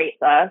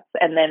separates us.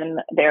 And then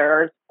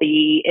there's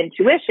the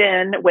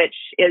intuition, which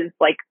is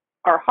like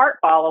our heart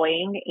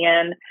following.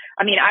 And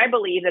I mean, I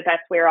believe that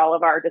that's where all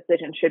of our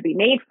decisions should be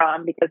made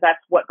from, because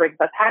that's what brings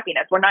us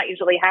happiness. We're not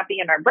usually happy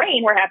in our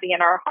brain. We're happy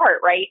in our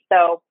heart. Right.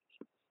 So,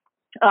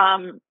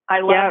 I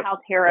love how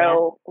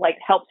tarot like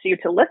helps you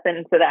to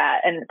listen to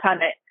that and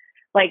kind of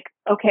like,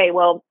 okay,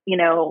 well,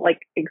 like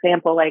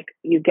example, like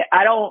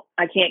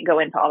I can't go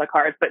into all the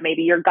cards, but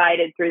maybe you're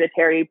guided through the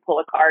tarot, you pull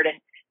a card and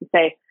you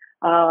say,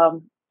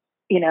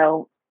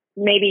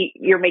 maybe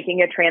you're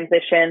making a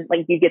transition,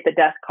 like you get the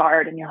death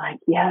card and you're like,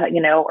 yeah,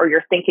 or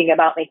you're thinking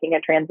about making a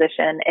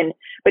transition,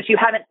 but you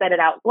haven't said it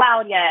out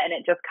loud yet. And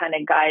it just kind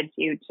of guides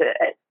you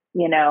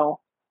to,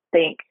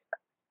 think,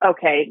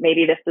 okay,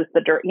 maybe this is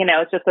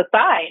it's just a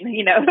sign,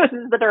 this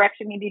is the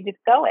direction you need to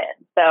go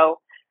in. So,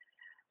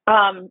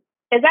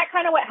 is that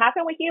kind of what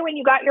happened with you when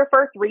you got your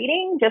first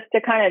reading? Just to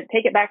kind of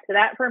take it back to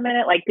that for a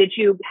minute. Like, did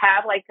you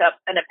have like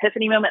an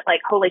epiphany moment? Like,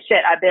 holy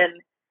shit, I've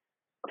been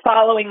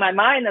following my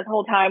mind this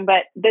whole time,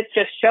 but this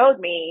just showed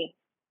me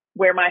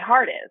where my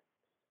heart is,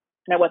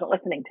 and I wasn't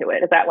listening to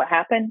it. Is that what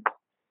happened?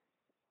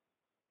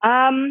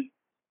 I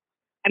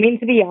mean,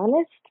 to be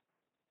honest,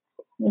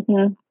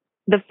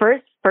 the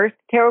first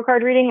tarot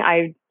card reading,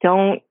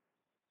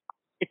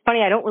 it's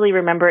funny, I don't really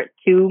remember it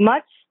too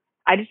much.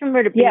 I just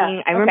remember it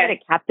being, I remember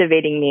it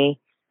captivating me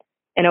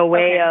in a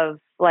way of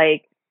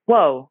like,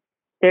 whoa,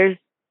 there's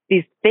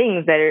these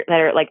things that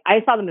are like,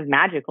 I saw them as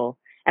magical.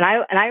 And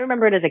I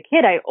remember it as a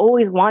kid, I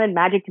always wanted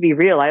magic to be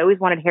real. I always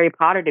wanted Harry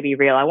Potter to be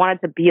real. I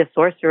wanted to be a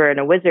sorcerer and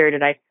a wizard.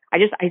 And I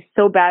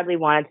so badly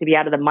wanted to be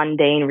out of the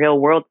mundane real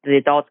world that the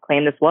adults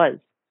claim this was.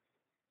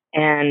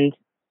 And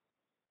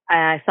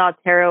I saw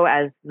tarot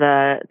as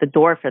the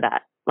door for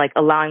that, like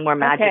allowing more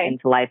magic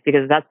into life,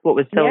 because that's what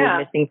was so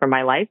missing from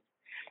my life.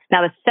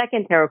 Now, the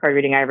second tarot card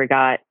reading I ever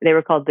got, they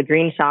were called the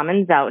Green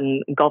Shamans out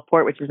in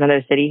Gulfport, which is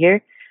another city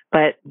here.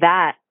 But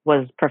that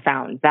was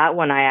profound. That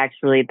one that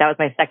was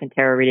my second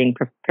tarot reading.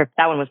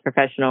 That one was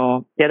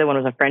professional. The other one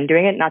was a friend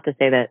doing it. Not to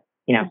say that,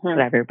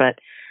 whatever, but,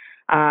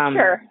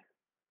 sure.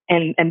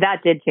 And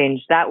that did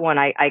change. That one,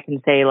 I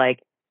can say, like,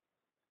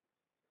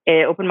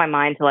 it opened my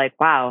mind to like,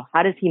 wow,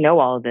 how does he know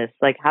all of this?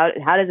 Like, how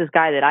does this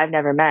guy that I've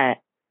never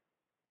met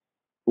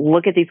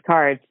look at these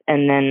cards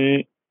and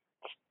then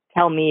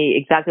tell me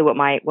exactly what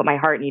my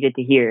heart needed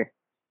to hear.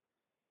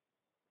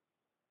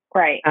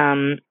 Right.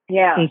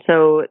 Yeah. And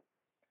so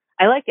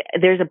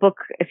there's a book,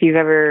 if you've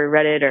ever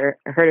read it or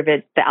heard of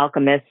it, The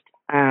Alchemist.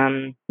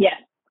 Yes.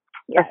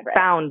 Yeah,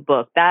 profound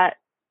book. That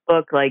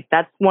book, like,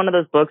 that's one of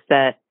those books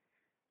that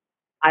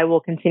I will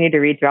continue to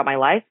read throughout my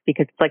life,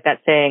 because it's like that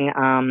saying,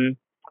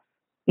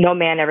 no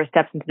man ever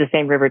steps into the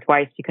same river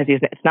twice, because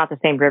it's not the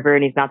same river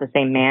and he's not the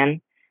same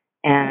man.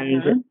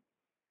 And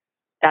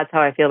that's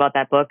how I feel about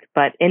that book.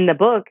 But in the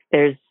book,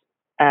 there's,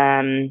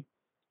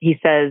 he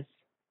says,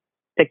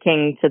 the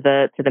king to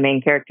the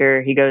main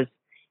character, he goes,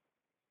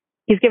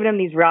 he's given him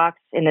these rocks,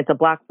 and it's a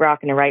black rock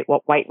and a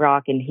white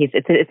rock, and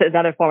it's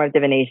another form of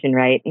divination,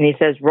 right? And he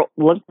says,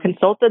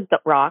 consult the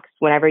rocks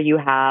whenever you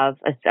have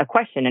a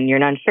question and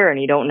you're unsure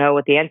and you don't know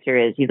what the answer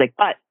is. He's like,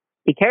 but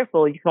be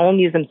careful, you can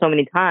only use them so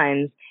many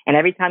times, and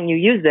every time you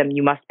use them,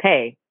 you must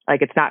pay.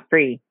 Like, it's not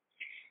free.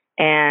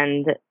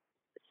 And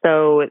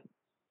so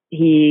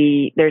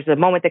there's a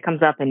moment that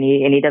comes up, and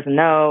he doesn't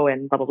know,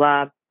 and blah blah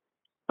blah.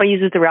 But he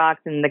uses the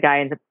rocks, and the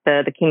guy,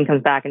 the king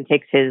comes back and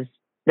takes his,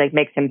 like,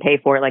 makes him pay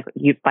for it, like,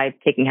 by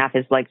taking half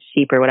his, like,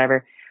 sheep or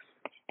whatever.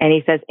 And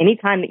he says,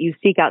 anytime that you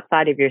seek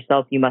outside of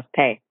yourself, you must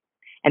pay.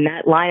 And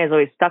that line has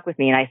always stuck with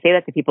me. And I say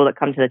that to people that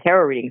come to the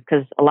tarot readings,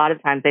 because a lot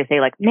of times they say,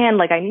 like, man,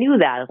 like, I knew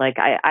that. Like,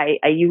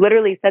 you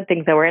literally said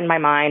things that were in my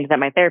mind that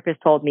my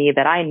therapist told me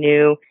that I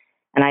knew.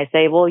 And I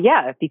say, well,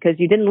 yeah, because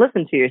you didn't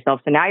listen to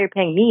yourself. So now you're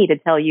paying me to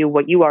tell you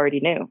what you already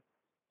knew.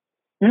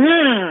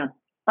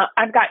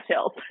 I've got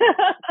chills.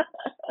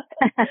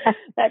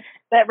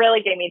 That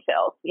really gave me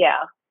chills.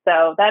 Yeah.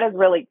 So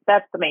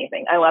that's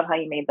amazing. I love how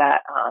you made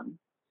that.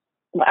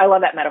 I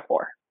love that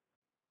metaphor.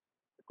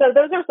 So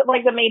those are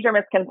like the major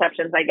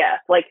misconceptions, I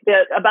guess, like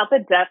about the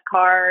death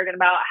card, and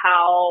about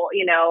how,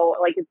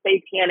 like, it's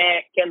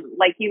satanic,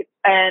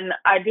 and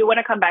I do want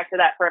to come back to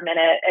that for a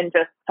minute and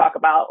just talk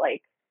about,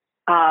 like,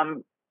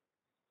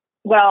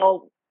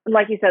 well,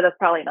 like you said, that's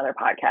probably another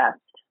podcast,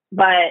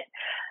 but,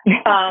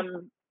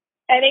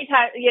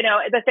 anytime,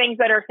 the things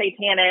that are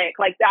satanic,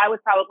 like, I was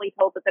probably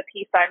told that the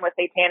peace sign was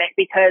satanic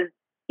because,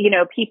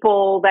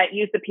 people that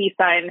use the peace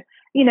sign,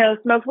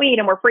 smoke weed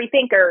and were free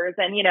thinkers,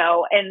 and,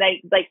 and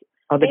they, like,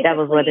 oh, the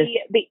devil's lettuce.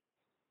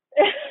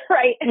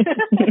 Right.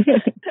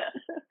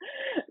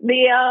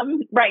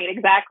 Right,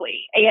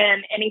 exactly.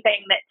 And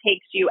anything that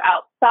takes you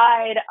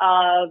outside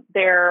of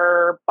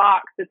their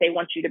box that they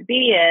want you to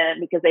be in,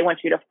 because they want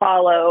you to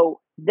follow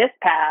this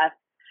path,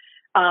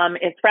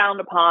 is frowned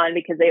upon,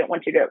 because they don't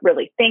want you to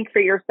really think for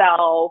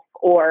yourself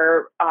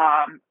or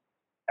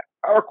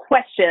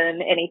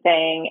question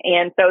anything.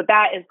 And so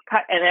that is,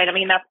 and I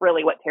mean, that's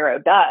really what tarot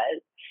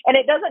does. And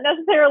it doesn't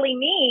necessarily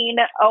mean,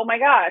 oh my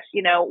gosh,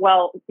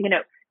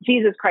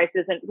 Jesus Christ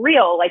isn't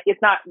real. Like,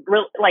 it's not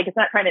real. Like, it's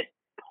not trying to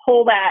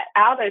pull that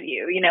out of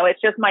you. It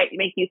just might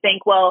make you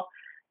think, well,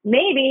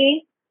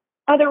 maybe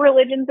other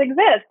religions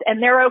exist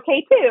and they're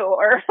okay too.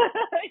 Or,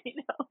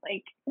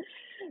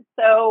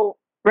 so.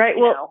 Right.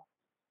 Well,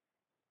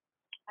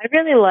 I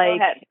really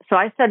so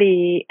I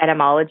study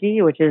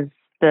etymology, which is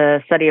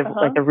the study of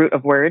like the root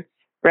of words,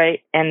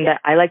 right? And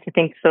I like to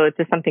think, so it's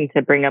just something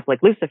to bring up,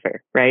 like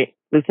Lucifer, right?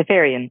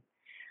 Luciferian.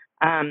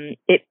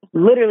 It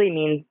literally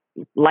means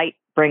light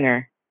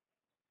bringer.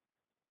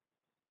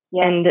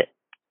 Yeah. And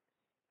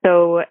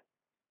so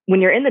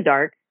when you're in the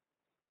dark,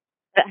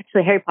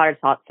 actually Harry Potter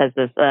says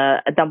this,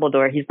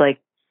 Dumbledore, he's like,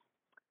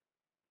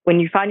 when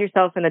you find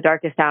yourself in the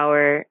darkest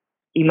hour,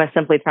 you must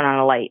simply turn on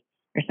a light,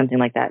 or something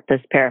like that.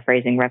 Just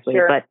paraphrasing roughly.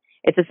 Sure. But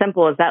it's as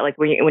simple as that. Like,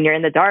 when you're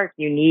in the dark,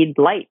 you need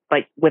light,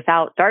 but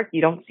without dark,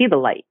 you don't see the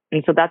light.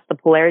 And so that's the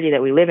polarity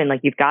that we live in.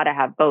 Like, you've got to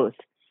have both.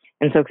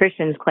 And so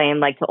Christians claim,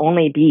 like, to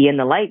only be in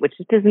the light, which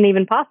just isn't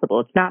even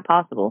possible. It's not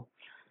possible.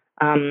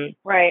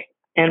 Right.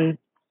 And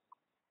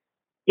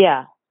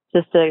yeah,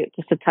 just to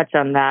touch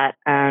on that.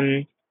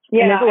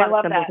 Yeah, there's a lot I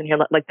love of symbols that. in here,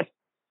 like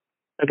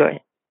go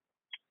ahead.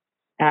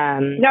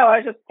 No, I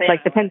was just saying,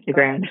 like the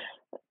pentagram.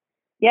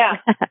 Yeah.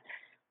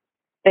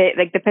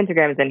 Like the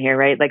pentagram is in here,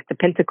 right? Like the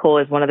pentacle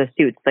is one of the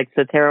suits. Like,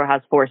 so tarot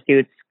has 4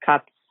 suits: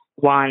 cups,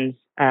 wands,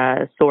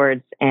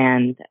 swords,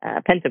 and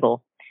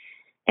pentacle.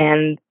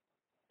 And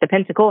the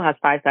pentacle has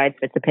 5 sides.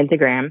 It's a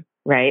pentagram,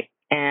 right?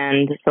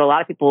 And so a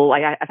lot of people,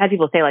 like, I've had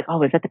people say, like,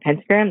 oh, is that the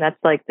pentagram? That's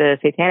like the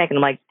satanic. And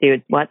I'm like,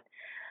 dude, what?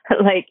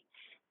 Like,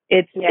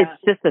 it's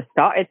just a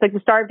star. It's like the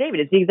Star of David.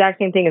 It's the exact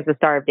same thing as the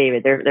Star of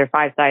David. They're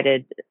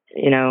 5-sided,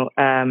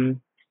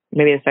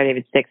 maybe the Star of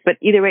David's 6, but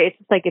either way, it's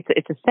just like,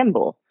 it's a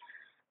symbol.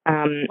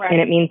 Right. And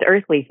it means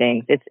earthly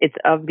things. It's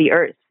of the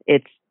earth.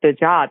 It's the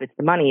job. It's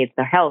the money. It's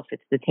the health.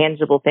 It's the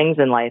tangible things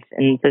in life.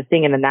 And so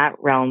thinking in that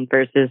realm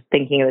versus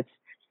thinking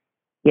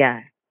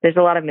there's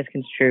a lot of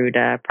misconstrued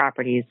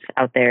properties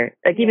out there.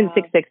 Like even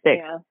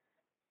 666. Yeah.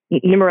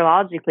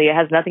 Numerologically, it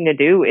has nothing to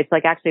do. It's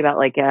like actually about,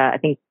 like, I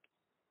think,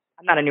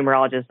 I'm not a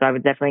numerologist, so I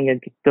would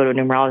definitely go to a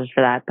numerologist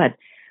for that. But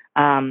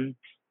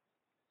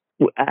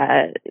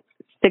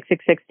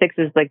 6666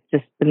 is like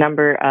just the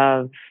number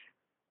of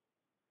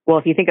well,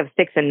 if you think of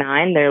 6 and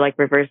 9, they're like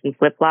reverse and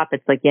flip flop.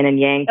 It's like yin and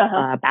yang,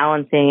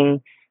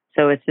 balancing.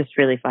 So it's just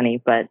really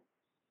funny, but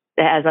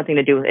it has nothing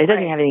to do with, it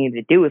doesn't have anything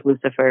to do with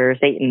Lucifer or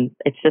Satan.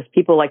 It's just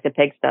people like to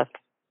peg stuff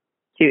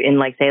and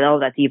like say, oh,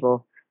 that's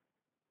evil.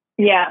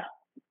 Yeah.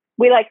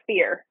 We like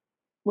fear.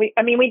 We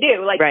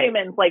do, like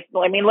humans, like,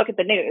 look at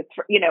the news,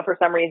 for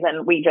some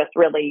reason, we just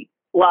really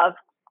love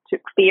to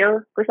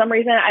fear for some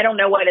reason. I don't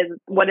know what is,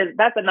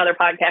 that's another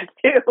podcast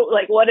too.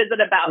 Like, what is it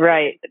about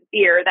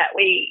fear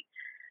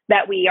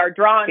that we are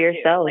drawn fear to?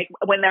 Sells. Like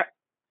when they're,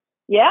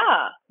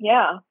 yeah.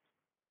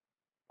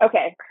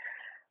 Okay.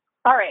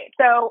 All right.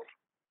 So,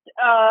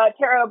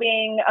 tarot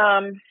being,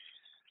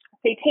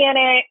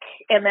 satanic,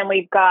 and then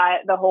we've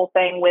got the whole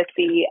thing with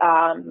the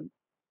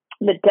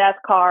death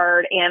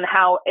card and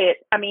how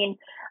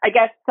I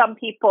guess some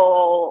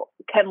people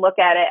can look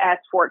at it as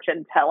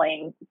fortune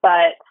telling,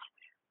 but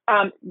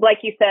like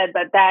you said,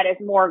 that is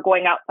more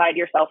going outside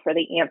yourself for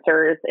the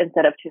answers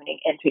instead of tuning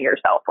into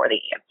yourself for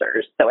the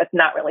answers. So it's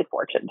not really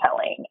fortune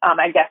telling.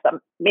 I guess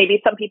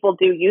maybe some people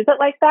do use it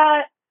like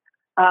that.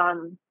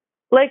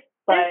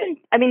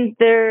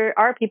 There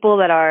are people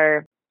that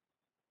are.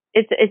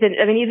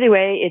 Either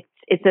way,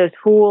 it's a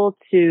tool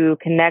to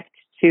connect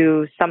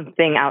to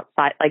something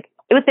outside, like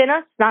within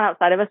us, not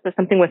outside of us, but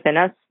something within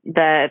us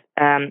that,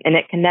 and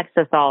it connects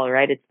us all,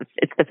 right? It's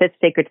the fifth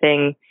sacred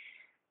thing,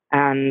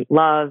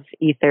 love,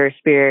 ether,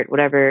 spirit,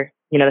 whatever,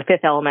 the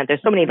fifth element.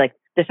 There's so many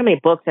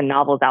books and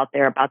novels out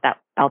there about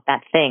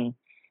that thing,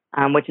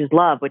 which is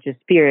love, which is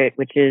spirit,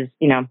 which is,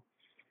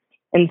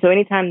 and so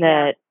anytime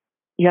that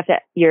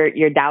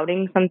you're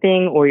doubting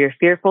something or you're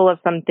fearful of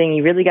something,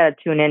 you really got to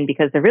tune in,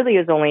 because there really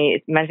is only,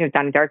 it's mentioned with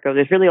Donnie Darko,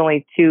 there's really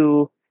only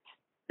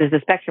there's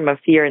a spectrum of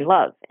fear and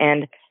love.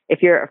 And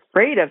if you're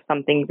afraid of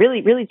something,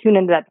 really, really tune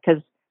into that,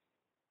 because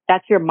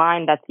that's your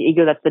mind, that's the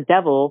ego, that's the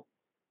devil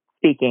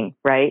speaking,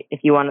 right? If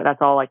you want,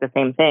 that's all like the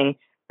same thing,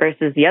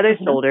 versus the other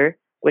shoulder,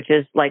 which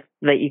is like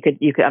that you could,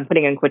 I'm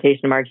putting in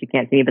quotation marks, you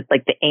can't see me, but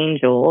like the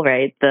angel,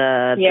 right?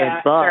 The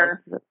love,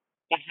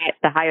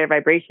 the higher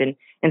vibration.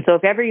 And so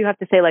if ever you have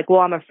to say like, well,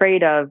 I'm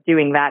afraid of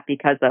doing that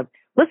because of,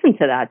 listen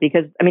to that,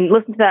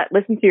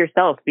 listen to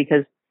yourself,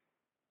 because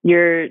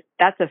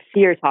that's a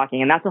fear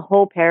talking, and that's a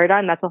whole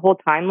paradigm, that's a whole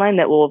timeline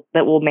that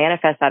will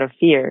manifest out of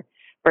fear,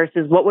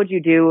 versus what would you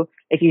do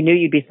if you knew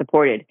you'd be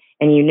supported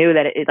and you knew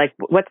that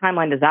what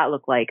timeline does that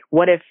look like?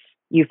 What if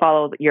you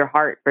follow your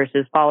heart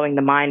versus following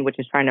the mind, which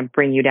is trying to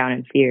bring you down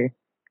in fear?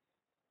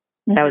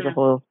 That was a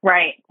whole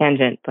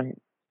tangent, but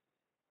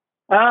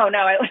oh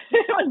no, it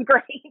was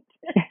great.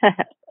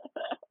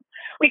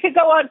 We could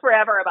go on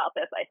forever about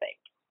this, I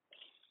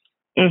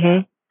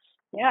think.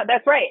 Yeah,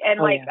 that's right.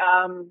 And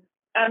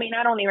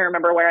I don't even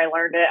remember where I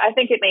learned it. I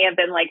think it may have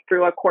been like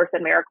through A Course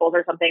in Miracles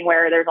or something,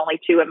 where there's only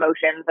two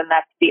emotions, and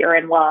that's fear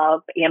and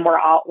love, and we're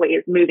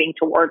always moving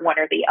toward one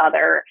or the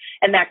other.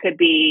 And that could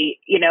be,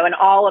 and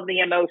all of the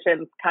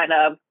emotions kind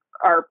of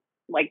are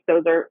like,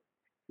 those are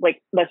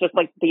like, that's just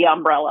like the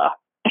umbrella.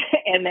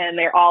 And then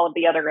all of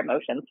the other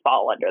emotions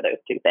fall under those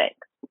two things.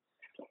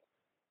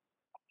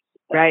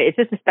 Right. It's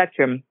just a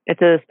spectrum.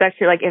 It's a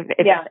spectrum. Like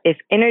if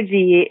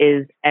energy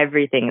is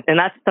everything, and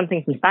that's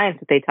something from science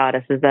that they taught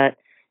us, is that,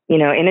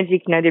 energy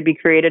can neither be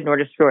created nor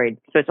destroyed.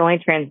 So it's only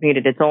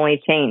transmuted. It's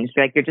only changed.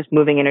 Like you're just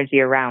moving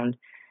energy around.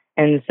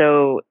 And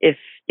so if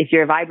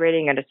you're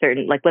vibrating at a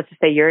certain, like, let's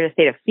just say you're in a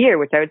state of fear,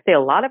 which I would say a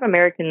lot of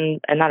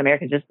Americans, and not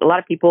Americans, just a lot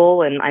of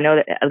people. And I know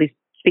that, at least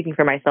speaking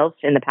for myself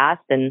in the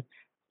past, and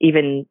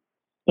even,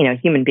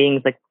 human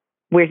beings, like,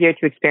 we're here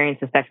to experience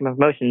the spectrum of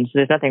emotions.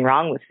 There's nothing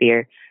wrong with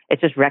fear.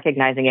 It's just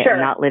recognizing it and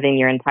not living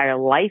your entire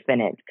life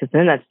in it, because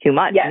then that's too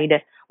much. You need to,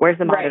 where's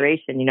the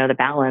moderation, the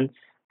balance?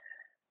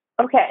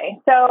 Okay.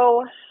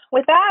 So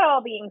with that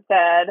all being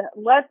said,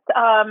 let's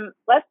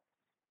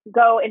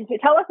go into,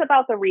 tell us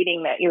about the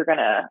reading that you're going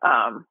to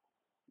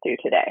do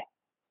today.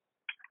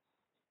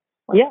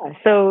 Yeah.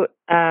 So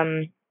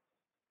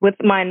with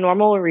my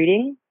normal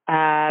reading,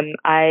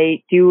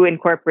 I do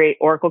incorporate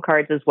oracle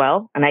cards as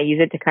well, and I use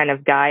it to kind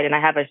of guide. And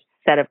I have a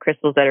set of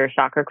crystals that are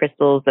chakra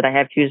crystals that I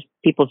have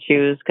people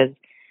choose, because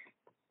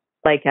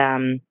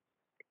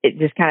it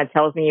just kind of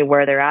tells me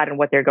where they're at and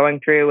what they're going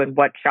through and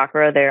what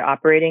chakra they're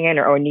operating in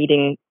or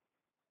needing,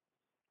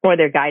 or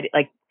they're guided,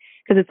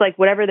 because it's like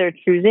whatever they're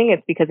choosing,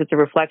 it's because it's a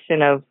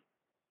reflection of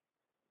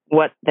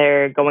what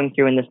they're going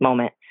through in this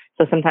moment.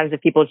 So sometimes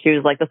if people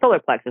choose like the solar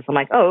plexus, I'm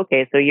like, oh,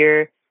 okay, so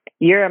you're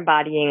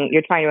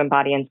trying to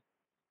embody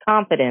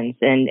confidence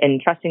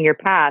and trusting your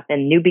path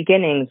and new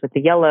beginnings with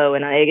the yellow.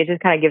 And it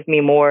just kind of gives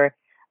me more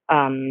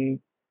of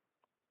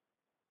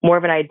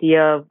an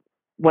idea of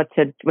what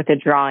to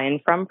draw in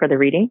from for the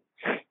reading,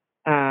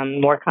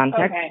 more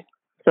context. Okay.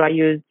 So I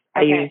use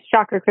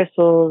chakra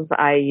crystals,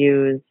 I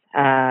use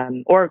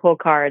oracle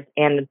cards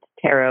and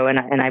tarot,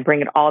 and I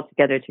bring it all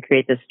together to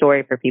create this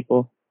story for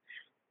people.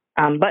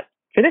 But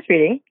for this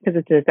reading, because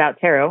it's about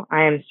tarot,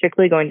 I am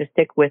strictly going to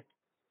stick with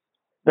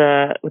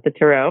the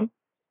tarot.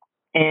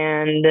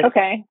 And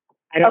can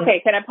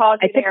I pause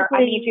you there?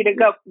 I need you to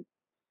go.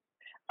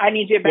 I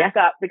need you to back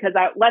up because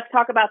let's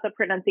talk about the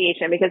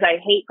pronunciation because I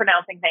hate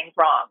pronouncing things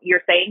wrong.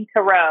 You're saying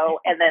tarot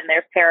and then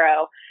there's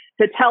tarot.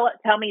 So tell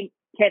me,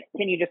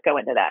 can you just go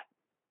into that,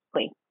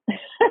 please?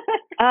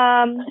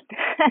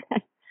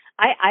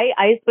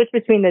 I switch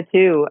between the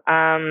two.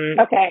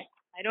 Okay.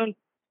 I don't,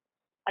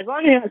 as long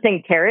as you're not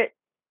saying carrot,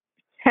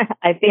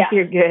 I think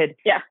you're good.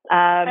 Yeah.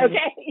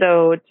 Okay.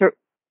 So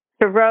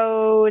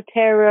tarot.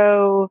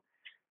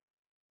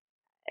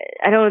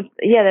 I don't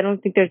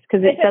think there's,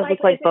 because it does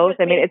look like both.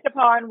 I mean, it's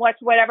upon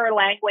whatever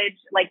language,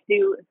 like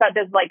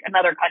does like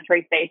another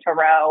country say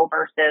tarot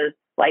versus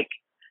like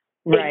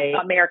right.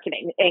 American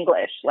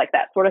English, like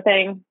that sort of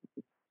thing.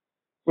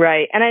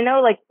 Right. And I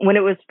know like when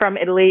it was from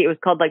Italy, it was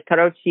called like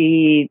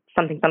tarocchi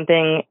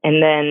something.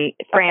 And then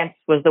France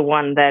was the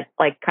one that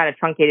like kind of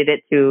truncated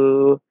it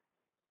to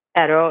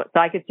tarot. So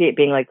I could see it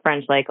being like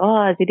French, like,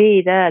 oh,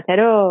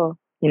 tarot,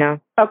 you know?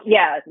 Oh,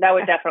 yeah, that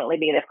would definitely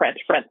be the French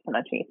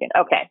pronunciation.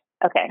 Okay.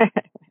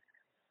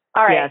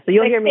 All right. Yeah, so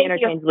you'll hear me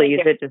interchangeably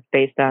use it just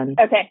based on...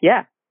 Okay.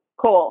 Yeah.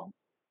 Cool.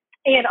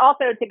 And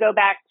also to go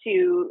back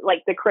to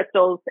like the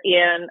crystals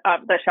and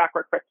the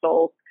chakra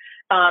crystals,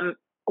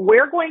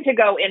 we're going to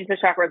go into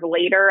chakras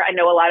later. I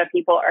know a lot of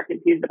people are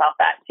confused about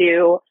that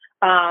too.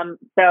 And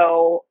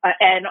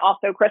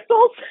also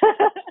crystals,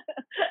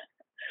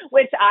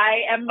 which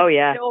I am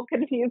still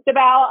confused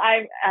about.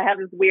 I have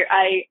this weird,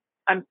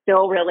 I'm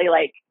still really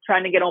like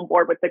trying to get on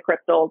board with the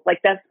crystals.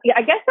 Like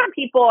I guess some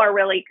people are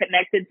really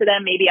connected to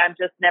them. Maybe I've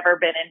just never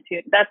been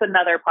into, that's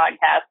another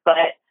podcast,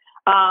 but,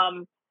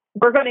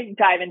 we're going to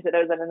dive into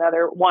those in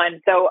another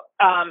one. So,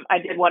 I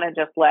did want to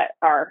just let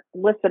our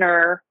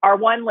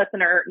one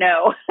listener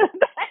know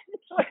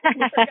that's what we're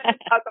going to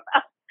talk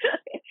about.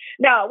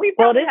 No, we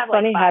probably have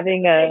like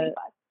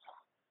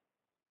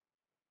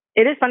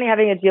it is funny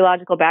having a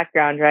geological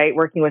background, right?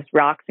 Working with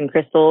rocks and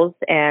crystals.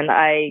 And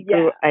I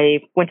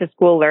went to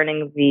school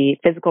learning the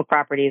physical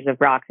properties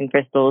of rocks and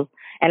crystals.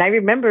 And I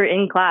remember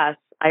in class,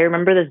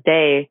 this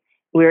day,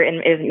 we were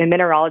in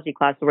mineralogy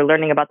class, so we're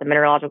learning about the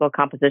mineralogical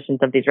compositions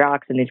of these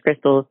rocks and these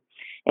crystals.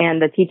 And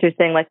the teacher's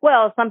saying like,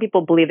 well, some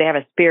people believe they have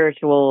a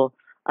spiritual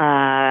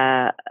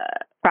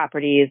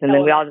properties. And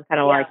then we all just kind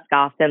of like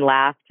scoffed and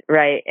laughed,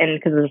 right? And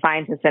because the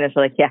scientists in us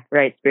were like, yeah,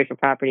 right, spiritual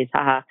properties,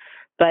 haha.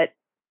 But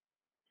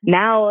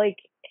now, like,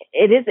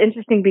 it is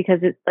interesting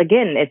because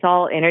it's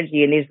all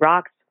energy, and these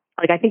rocks,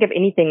 like, I think if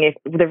anything, if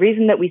the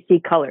reason that we see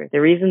color, the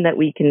reason that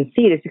we can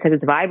see it is because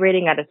it's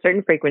vibrating at a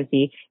certain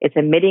frequency, it's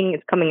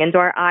coming into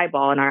our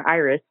eyeball and our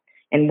iris,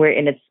 and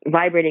it's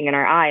vibrating in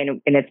our eye,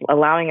 and it's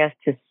allowing us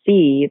to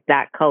see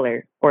that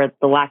color, or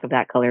the lack of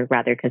that color,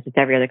 rather, because it's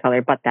every other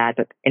color but that,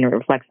 and it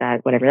reflects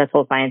that, whatever, that's the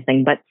whole science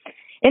thing. But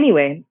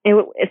anyway,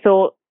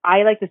 so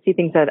I like to see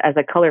things as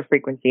a color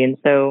frequency, and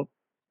so,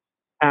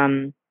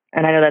 and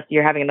I know that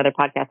you're having another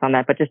podcast on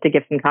that, but just to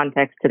give some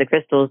context to the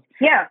crystals.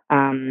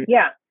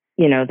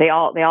 You know, they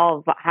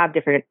all have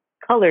different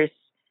colors,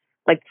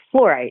 like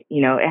fluorite,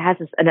 you know, it has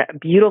a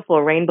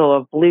beautiful rainbow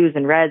of blues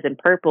and reds and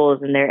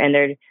purples and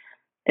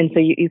so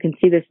you can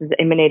see this is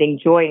emanating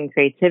joy and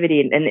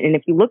creativity. And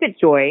if you look at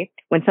joy,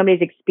 when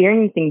somebody's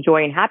experiencing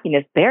joy and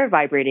happiness, they're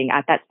vibrating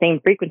at that same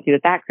frequency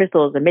that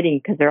crystal is emitting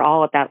because they're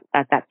all at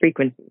that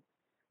frequency.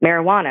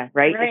 Marijuana,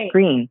 right? It's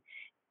green.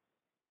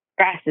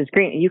 Grass is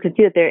green. You can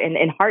see that they're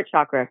in heart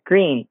chakra,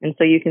 green. And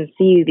so you can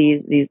see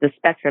the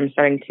spectrum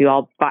starting to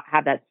all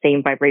have that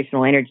same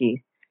vibrational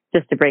energy,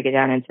 just to break it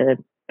down into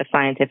a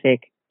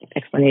scientific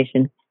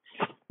explanation.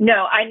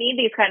 No, I need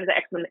these kinds of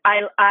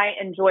I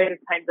enjoy these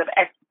kinds of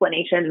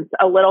explanations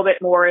a little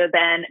bit more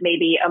than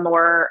maybe a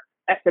more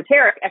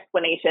esoteric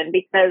explanation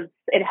because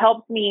it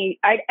helps me.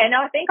 And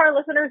I think our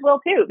listeners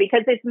will too,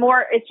 because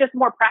it's just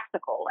more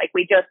practical. Like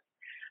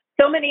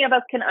so many of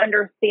us can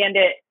understand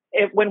it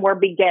when we're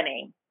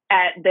beginning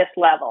at this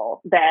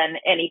level than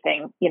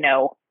anything, you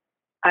know,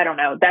 I don't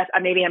know.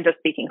 Maybe I'm just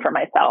speaking for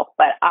myself,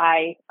 but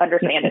I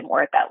understand it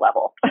more at that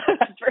level.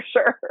 That's for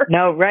sure.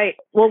 No, right.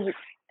 Well,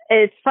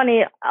 it's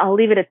funny. I'll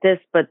leave it at this,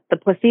 but the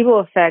placebo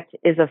effect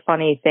is a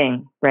funny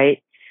thing,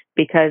 right?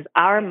 Because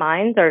our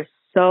minds are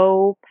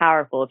so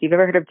powerful. If you've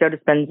ever heard of Joe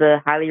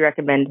Dispenza, highly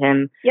recommend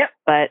him. Yep.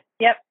 But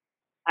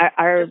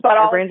our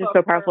brains are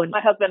so powerful. My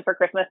husband for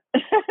Christmas.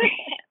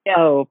 Yeah.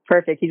 Oh,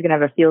 perfect. He's going to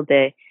have a field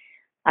day.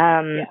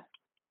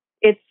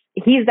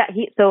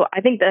 So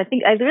I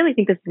really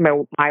think this is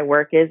my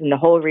work is, and the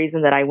whole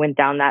reason that I went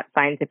down that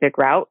scientific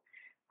route,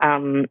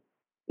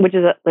 which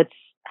is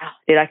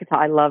I could tell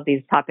I love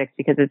these topics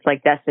because it's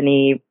like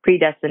destiny,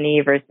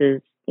 predestiny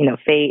versus, you know,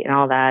 fate and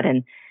all that.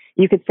 And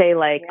you could say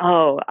like,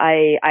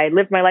 I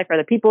lived my life for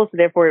other people, so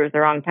therefore it was the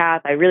wrong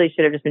path. I really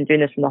should have just been doing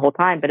this from the whole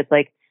time. But it's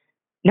like,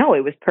 no,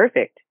 it was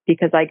perfect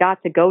because I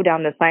got to go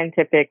down the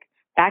scientific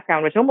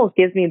background, which almost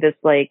gives me this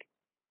like,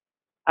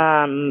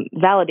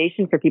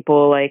 validation for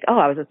people like, oh,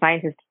 I was a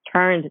scientist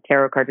turned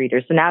tarot card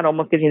reader. So now it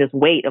almost gives me this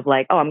weight of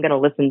like, oh, I'm going to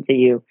listen to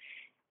you.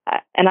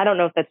 And I don't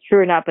know if that's true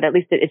or not, but at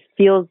least it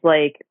feels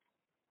like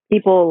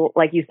people,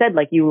 like you said,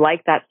 like you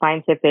like that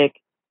scientific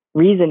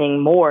reasoning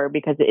more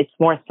because it's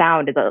more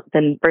sound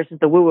than versus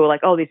the woo-woo,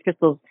 like, oh, these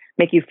crystals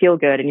make you feel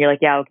good. And you're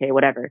like, yeah, okay,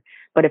 whatever.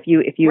 But if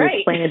you Right.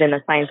 explain it in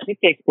a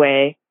scientific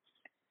way,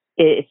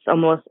 it's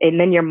almost, and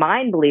then your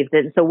mind believes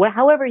it. And so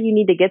however you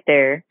need to get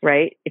there,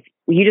 right? If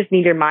you just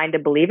need your mind to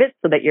believe it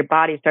so that your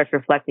body starts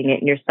reflecting it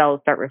and your cells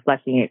start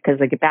reflecting it. Because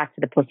like back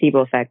to the placebo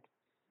effect,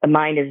 the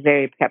mind is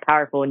very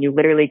powerful and you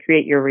literally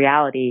create your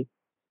reality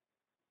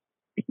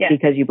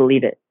because you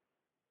believe it.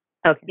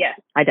 Okay. Yes.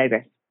 I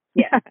digress.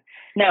 Yeah.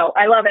 No,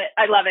 I love it.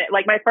 I love it.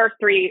 Like my first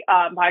 3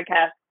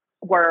 podcasts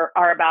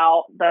are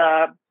about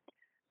the,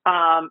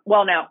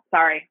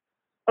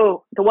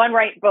 the one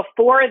right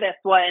before this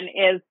one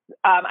is,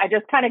 I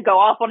just kind of go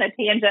off on a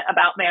tangent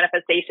about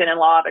manifestation and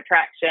law of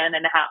attraction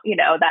and how,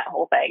 that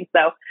whole thing.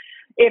 So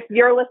if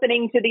you're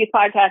listening to these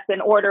podcasts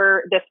in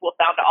order, this will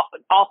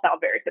all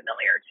sound very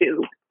familiar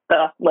to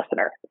the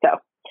listener.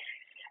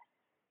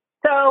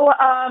 So,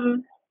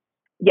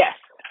 yes.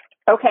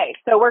 Okay.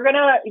 So we're going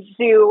to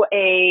do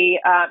a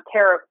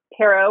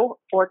tarot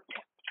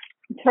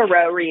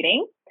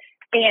reading.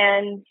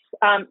 And,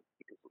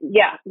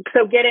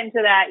 so get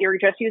into that. You're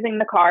just using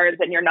the cards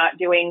and you're not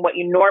doing what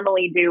you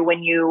normally do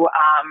when you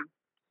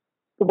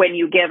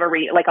give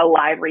a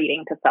live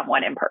reading to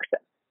someone in person,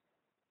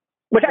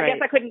 which I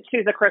guess I couldn't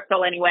choose a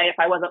crystal anyway if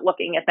I wasn't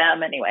looking at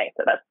them anyway.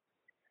 So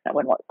that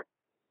wouldn't work.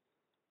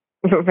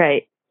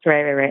 Right.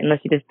 Unless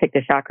you just picked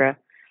a chakra.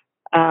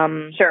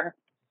 Sure.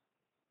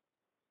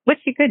 Which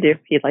you could do if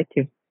you'd like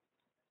to.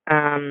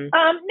 No,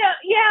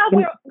 yeah,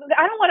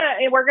 I don't want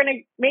to, we're going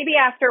to, maybe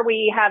after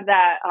we have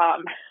that,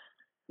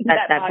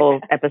 that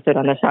whole episode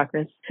on the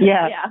chakras.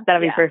 Yeah.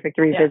 That'll be perfect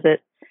to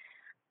revisit.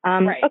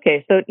 Right.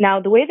 Okay. So now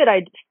the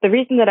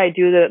reason that I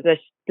do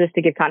just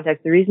to give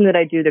context, the reason that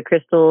I do the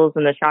crystals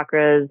and the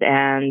chakras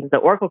and the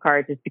oracle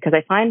cards is because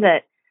I find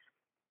that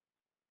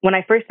when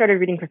I first started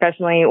reading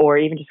professionally or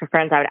even just for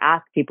friends, I would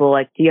ask people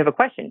like, do you have a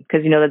question?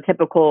 Because, the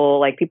typical,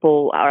 like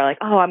people are like,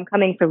 oh, I'm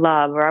coming for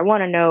love, or I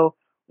want to know,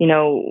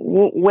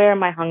 where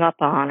am I hung up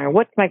on, or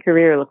what's my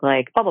career look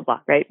like, blah, blah,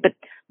 blah. Right. But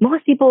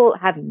most people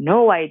have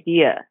no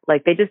idea.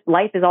 Like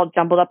life is all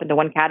jumbled up into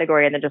one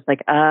category and they're just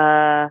like,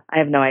 I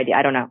have no idea.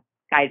 I don't know.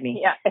 Guide me.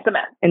 Yeah. It's a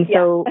mess. And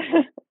so,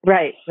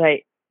 right.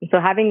 So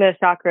having the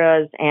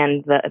chakras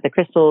and the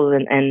crystals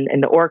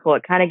and the oracle,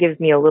 it kind of gives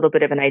me a little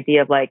bit of an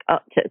idea of like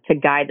to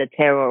guide the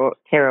tarot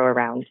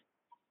around.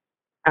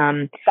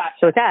 Gotcha.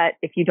 So with that,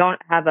 if you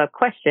don't have a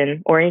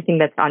question or anything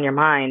that's on your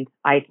mind,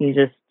 I can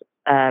just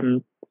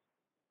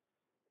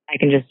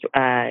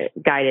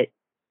guide it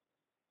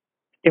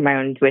through my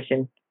own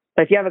intuition.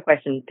 But if you have a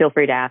question, feel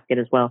free to ask it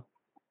as well,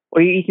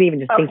 or you can even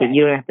just think it.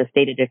 You don't have to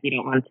state it if you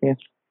don't want to.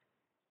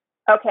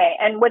 Okay.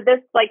 And would this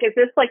is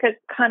this like a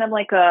kind of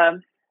like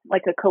a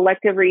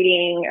collective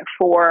reading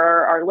for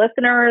our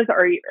listeners,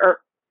 or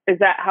is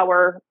that how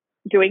we're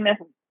doing this?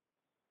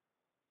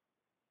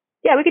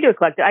 Yeah, we could do a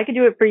collective. I could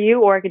do it for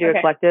you, or I could do a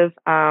collective.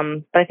 But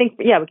I think,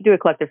 we could do a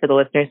collective for the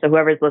listeners. So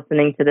whoever's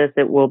listening to this,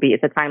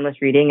 it's a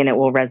timeless reading and it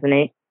will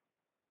resonate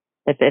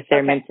if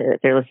they're meant to,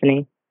 if they're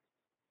listening.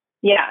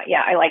 Yeah,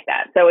 I like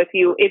that. So if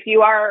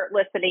you are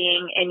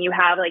listening and you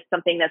have like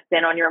something that's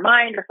been on your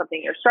mind or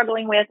something you're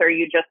struggling with, or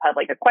you just have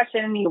like a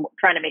question, you're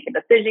trying to make a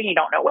decision, you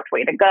don't know which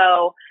way to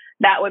go,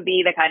 that would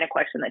be the kind of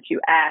question that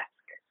you ask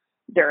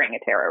during a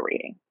tarot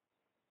reading.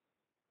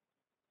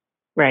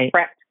 Right.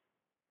 Correct.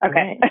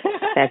 Okay. Right.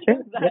 That's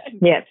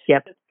it.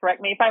 Yep. Just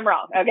correct me if I'm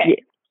wrong.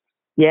 Okay.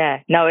 Yeah.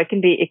 No, it can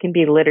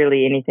be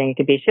literally anything. It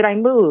could be, should I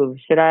move?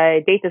 Should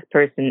I date this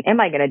person? Am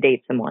I going to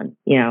date someone?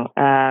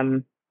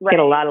 Get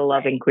a lot of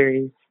love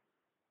inquiries.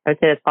 I would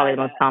say that's probably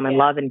the most common,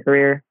 love and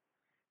career.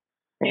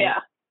 Yeah.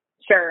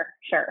 Sure.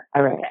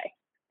 All right. Okay.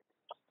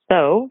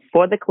 So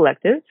for the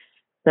collective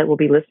that will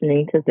be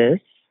listening to this,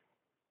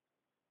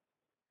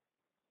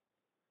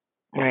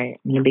 all right,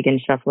 I'm going to begin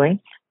shuffling.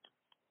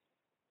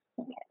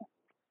 Okay.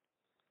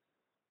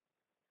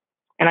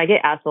 And I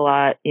get asked a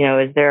lot,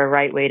 is there a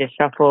right way to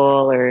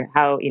shuffle, or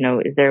how,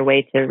 is there a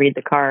way to read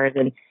the cards?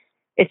 And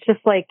it's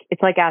just like,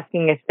 it's like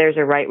asking if there's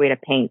a right way to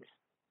paint.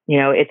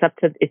 You're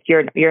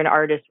an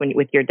artist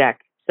with your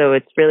deck. So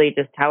it's really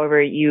just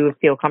however you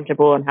feel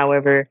comfortable and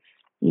however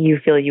you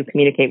feel you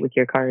communicate with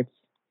your cards.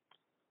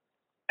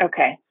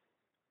 Okay.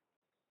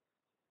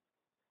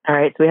 All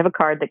right. So we have a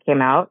card that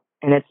came out,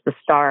 and it's the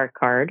Star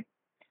card.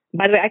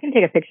 By the way, I can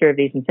take a picture of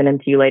these and send them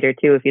to you later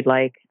too, if you'd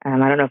like. I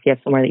don't know if you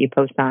have somewhere that you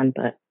post on,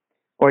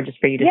 or just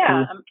for you to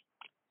see.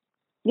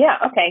 Yeah.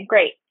 Okay.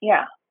 Great.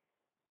 Yeah.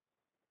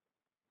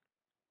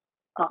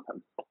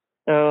 Awesome.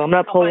 So I'm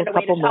going to pull a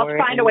couple more.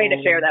 I'll find a way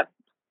to share them.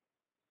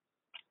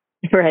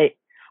 Right.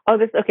 So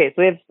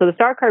the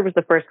Star card was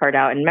the first card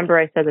out. And remember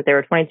I said that there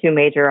were 22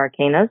 major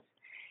arcanas,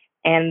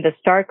 and the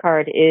Star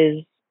card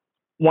is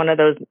one of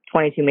those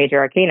 22 major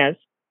arcanas.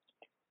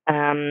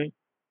 And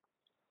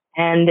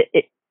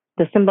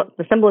the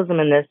symbolism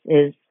in this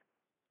is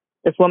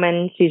this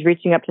woman, she's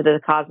reaching up to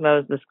the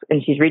cosmos,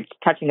 and she's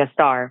touching a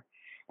star.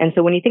 And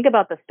so when you think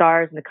about the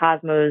stars and the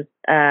cosmos,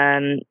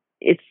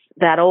 it's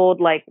that old,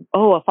 like,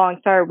 a falling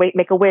star,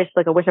 make a wish,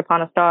 like a wish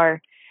upon a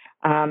star.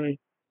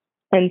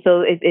 And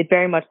so it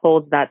very much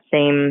holds that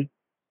same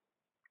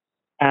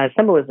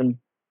symbolism.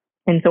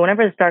 And so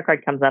whenever the star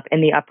card comes up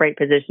in the upright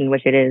position,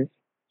 which it is,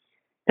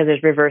 because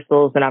there's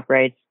reversals and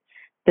uprights,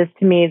 this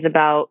to me is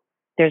about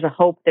there's a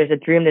hope, there's a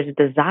dream, there's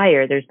a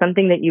desire, there's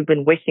something that you've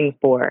been wishing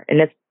for.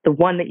 And it's the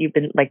one that you've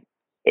been like,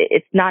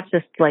 it's not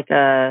just like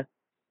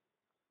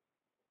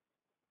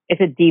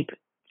it's a deep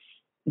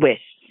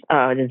wish,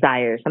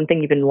 desire,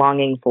 something you've been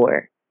longing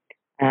for.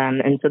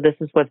 And so this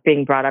is what's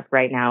being brought up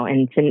right now,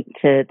 and to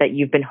that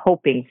you've been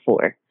hoping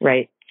for,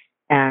 right?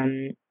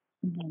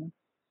 Mm-hmm.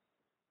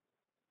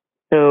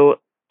 So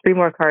 3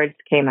 more cards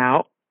came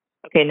out.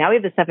 Okay, now we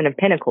have the 7 of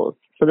Pentacles.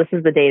 So this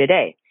is the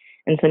day-to-day.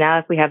 And so now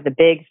if we have the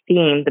big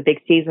theme, the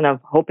big season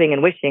of hoping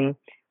and wishing,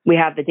 we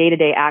have the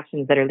day-to-day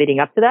actions that are leading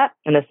up to that.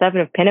 And the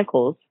 7 of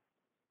Pentacles,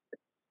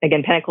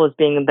 again, Pentacles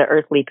being the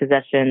earthly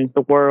possessions,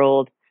 the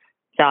world,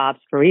 jobs,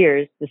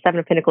 careers. The 7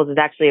 of Pentacles is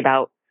actually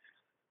about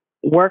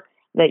work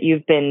that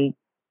you've been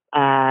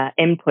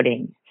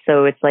inputting.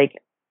 So it's like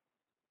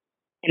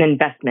an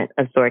investment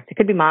of sorts. It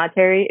could be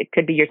monetary, it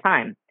could be your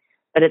time,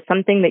 but it's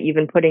something that you've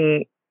been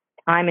putting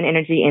time and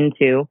energy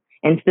into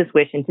this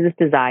wish, into this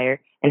desire,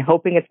 and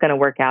hoping it's going to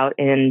work out.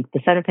 And the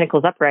 7 of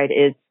Pentacles upright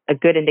is a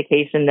good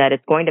indication that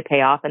it's going to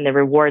pay off and the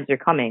rewards are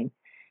coming.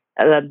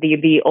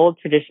 The old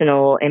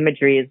traditional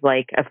imagery is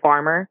like a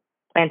farmer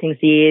planting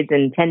seeds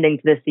and tending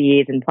to the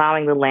seeds and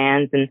plowing the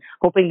lands and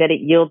hoping that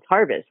it yields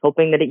harvest,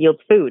 hoping that it yields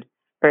food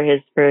for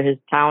his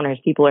town or his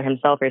people or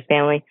himself or his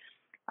family.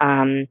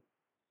 And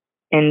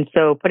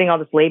so putting all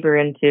this labor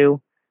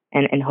into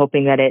and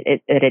hoping that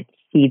it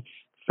seeds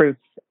fruits,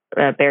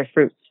 bears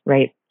fruits,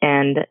 right?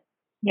 And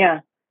yeah,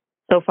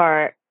 so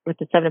far with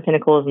the 7 of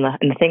Pentacles and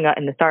the thing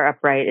in the star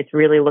upright, it's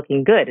really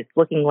looking good. It's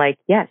looking like,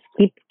 yes,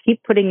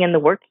 keep putting in the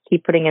work,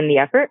 keep putting in the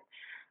effort.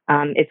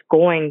 It's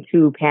going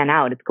to pan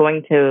out. It's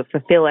going to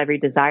fulfill every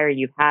desire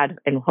you've had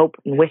and hope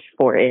and wish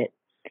for it.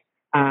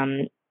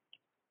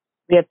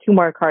 We have 2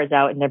 more cards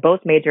out, and they're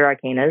both major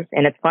arcanas.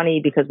 And it's funny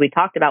because we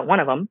talked about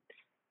one of them,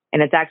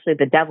 and it's actually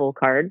the Devil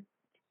card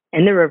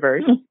in the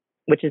reverse,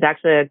 which is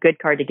actually a good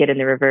card to get in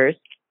the reverse.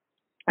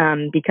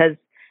 Because,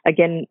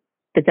 again,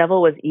 the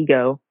Devil was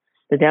ego.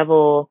 The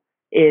Devil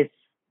is,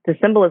 the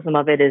symbolism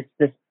of it is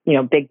this,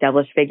 big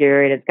devilish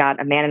figure. And it's got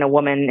a man and a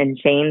woman in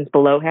chains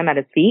below him at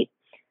his feet.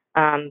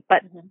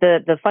 But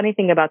the funny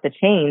thing about the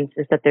chains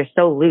is that they're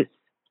so loose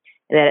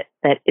that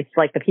it's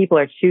like the people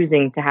are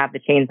choosing to have the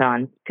chains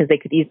on because they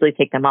could easily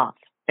take them off.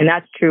 And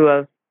that's true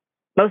of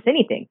most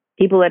anything.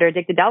 People that are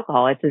addicted to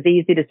alcohol, it's as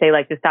easy to say,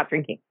 like, just stop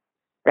drinking,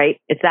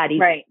 right? It's that easy.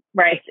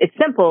 Right. It's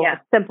simple. Yeah.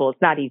 It's simple.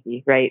 It's not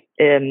easy, right?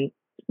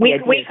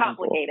 We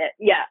complicate it.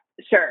 Yeah,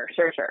 sure.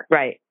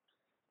 Right.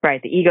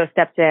 The ego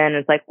steps in and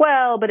it's like,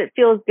 well, but it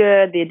feels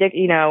good. The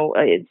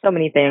it's so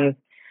many things.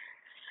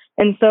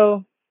 And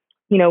so,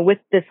 with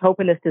this hope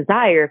and this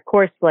desire, of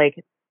course, like,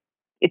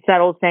 it's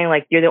that old saying,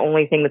 like, you're the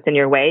only thing that's in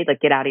your way,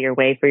 like, get out of your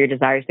way for your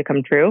desires to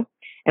come true.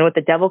 And with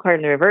the Devil card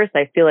in the reverse,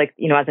 I feel like,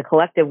 as a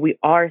collective, we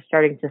are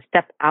starting to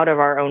step out of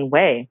our own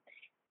way.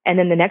 And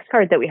then the next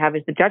card that we have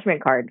is the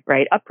Judgment card,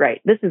 right?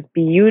 Upright. This is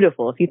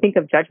beautiful. If you think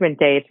of Judgment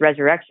Day, it's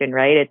resurrection,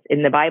 right? It's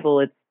in the Bible.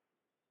 It's,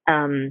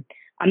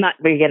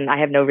 I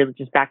have no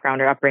religious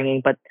background or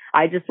upbringing, but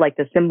I just like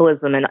the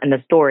symbolism and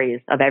the stories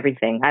of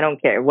everything. I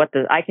don't care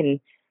I can,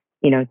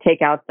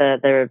 take out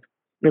the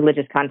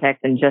religious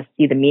context and just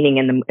see the meaning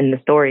in the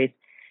stories.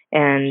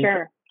 And,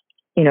 sure.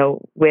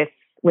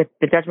 With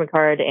the Judgment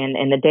card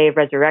and the day of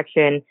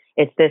resurrection,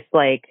 it's this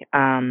like,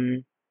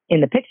 in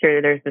the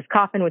picture, there's this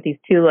coffin with these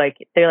 2, like,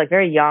 they're like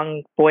very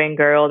young boy and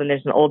girl. And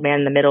there's an old man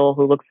in the middle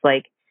who looks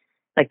like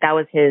that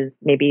was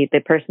maybe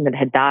the person that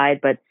had died,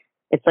 but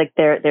it's like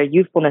their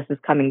youthfulness is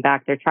coming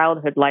back, their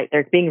childhood light,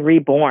 they're being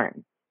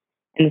reborn.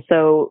 And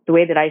so the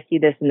way that I see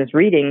this in this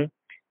reading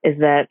is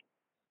that,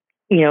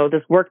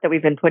 this work that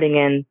we've been putting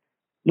in,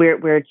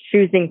 we're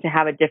choosing to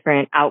have a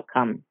different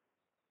outcome,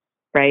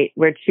 right?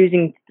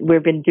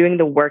 We've been doing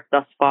the work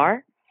thus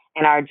far,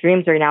 and our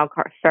dreams are now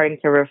starting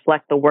to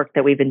reflect the work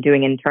that we've been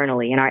doing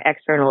internally, and our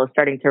external is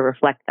starting to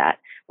reflect that.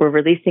 We're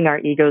releasing our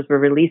egos, we're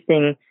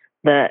releasing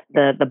the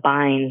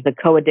binds, the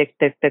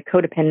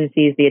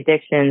codependencies, the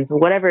addictions,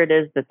 whatever it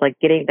is that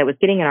was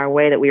getting in our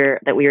way that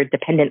we are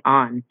dependent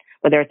on,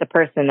 whether it's a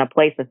person, a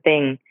place, a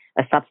thing,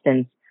 a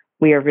substance.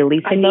 We are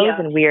releasing those,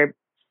 and we are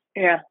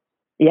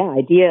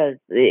ideas,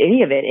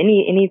 any of it,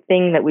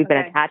 anything that we've been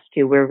attached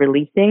to, we're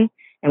releasing,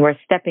 and we're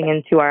stepping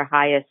into our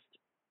highest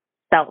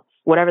self,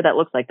 whatever that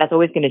looks like. That's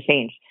always going to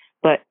change,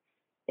 but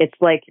it's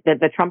like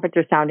the trumpets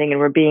are sounding, and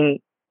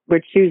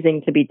we're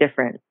choosing to be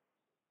different.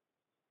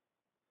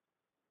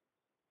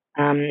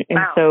 And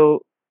wow.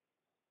 So,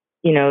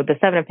 the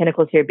 7 of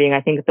Pentacles here being,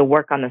 I think, the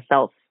work on the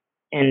self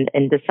and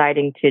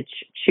deciding to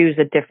choose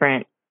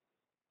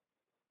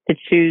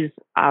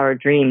our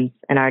dreams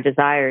and our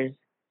desires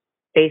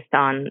based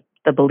on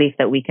the belief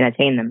that we can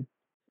attain them.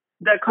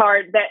 The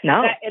card that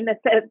is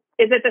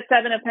it the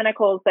 7 of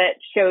Pentacles that's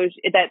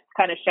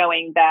kind of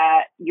showing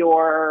that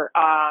your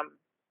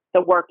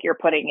the work you're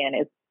putting in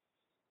is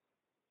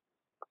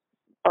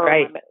Or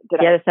right.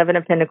 The Seven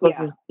of Pentacles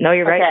is, no,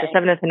 you're right. The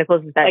Seven of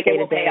Pentacles is that like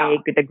day-to-day,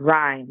 the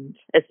grind.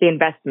 It's the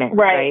investment,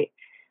 right?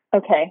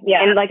 Okay,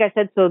 yeah. And like I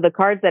said, so the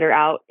cards that are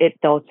out,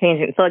 they'll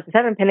change it. So like the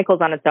Seven of Pentacles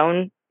on its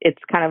own,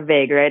 it's kind of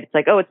vague, right? It's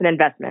like, oh, it's an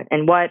investment.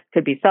 And what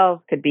could be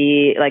self, could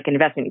be like an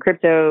investment in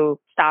crypto,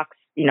 stocks,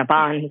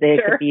 bonds.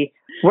 It could be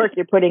work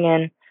you're putting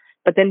in.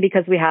 But then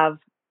because we have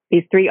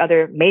these three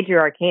other major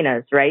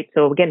arcanas, right?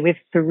 So again, we have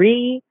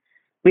three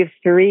big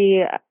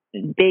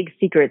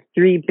secrets,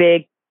 three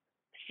big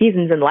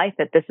seasons in life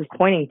that this is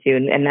pointing to.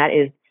 And that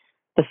is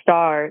the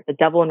Star, the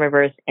Devil in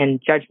reverse,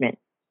 and Judgment.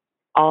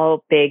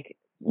 All big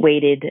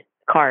weighted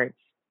cards.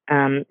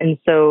 And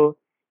so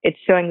it's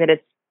showing that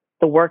it's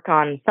the work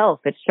on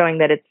self. It's showing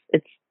that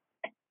it's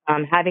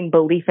having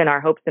belief in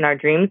our hopes and our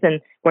dreams. And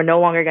we're no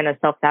longer going to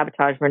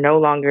self-sabotage. We're no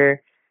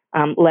longer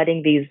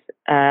letting these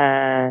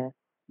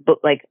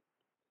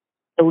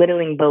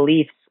belittling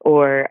beliefs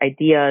or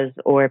ideas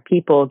or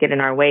people get in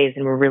our ways,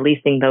 and we're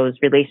releasing those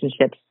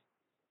relationships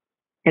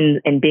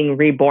and being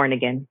reborn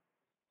again.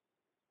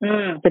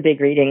 It's a big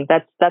reading.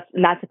 That's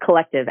a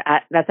collective.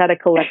 That's at a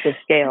collective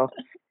scale.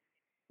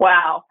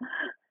 Wow.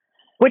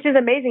 Which is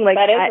amazing. Like,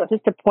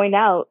 just to point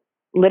out,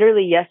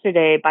 literally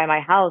yesterday by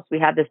my house, we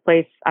had this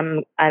place.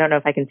 I don't know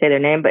if I can say their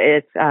name, but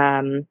it's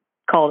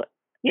called,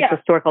 it's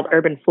a store called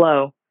Urban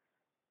Flow.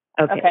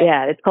 Okay.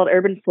 Yeah. It's called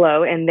Urban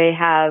Flow, and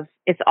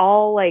it's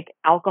all like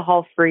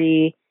alcohol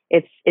free.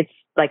 It's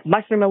like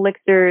mushroom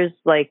elixirs,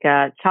 like,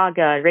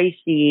 chaga,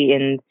 reishi,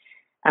 and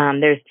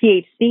there's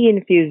THC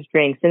infused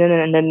drinks.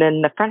 And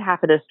then the front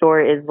half of the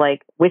store is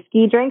like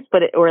whiskey drinks,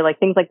 or like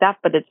things like that,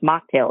 but it's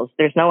mocktails.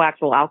 There's no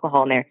actual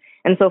alcohol in there.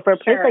 And so for a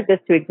place like this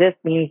to exist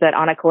means that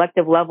on a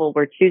collective level,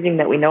 we're choosing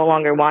that we no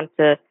longer want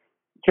to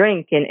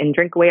drink and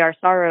drink away our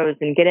sorrows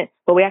and get it,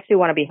 but we actually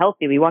want to be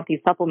healthy. We want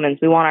these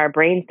supplements. We want our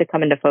brains to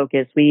come into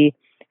focus. It's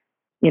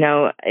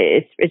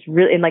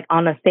really, and like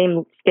on the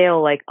same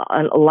scale, like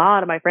a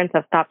lot of my friends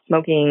have stopped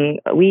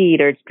smoking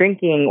weed or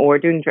drinking or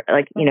doing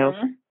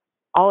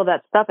all of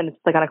that stuff. And it's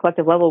like on a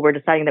collective level, we're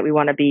deciding that we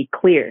want to be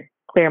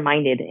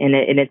clear-minded.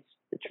 And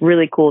it's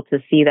really cool to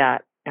see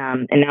that.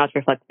 And now it's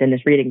reflected in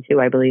this reading too,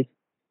 I believe.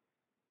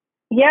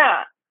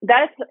 Yeah,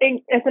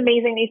 it's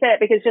amazing you said it,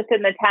 because just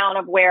in the town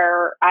of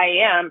where I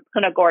am,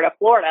 Punta Gorda,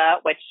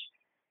 Florida, which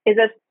is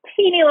a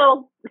teeny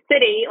little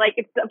city, like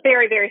it's a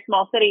very, very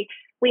small city.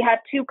 We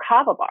have 2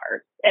 kava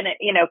bars, and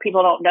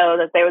people don't know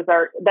that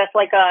that's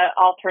like a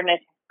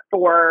alternate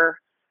for,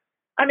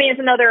 it's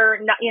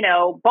another,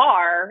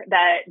 bar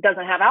that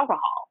doesn't have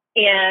alcohol.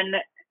 And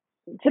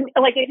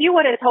like, if you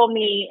would have told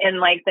me in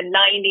like the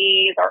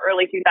 90s or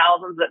early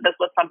 2000s that this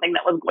was something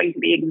that was going to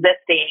be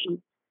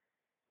existing,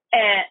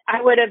 and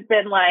I would have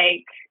been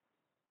like,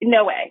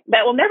 no way,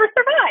 that will never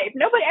survive.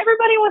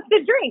 Everybody wants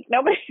to drink.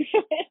 Nobody,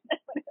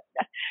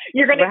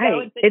 you're going to go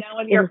and sit down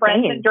with your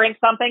friends and drink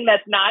something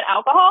that's not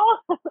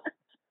alcohol.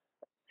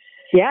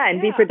 Yeah,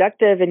 and be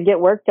productive and get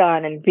work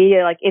done and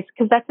be like, it's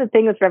because that's the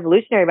thing that's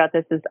revolutionary about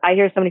this is I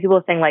hear so many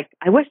people saying like,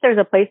 I wish there's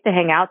a place to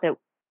hang out that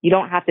you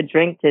don't have to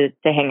drink to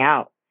hang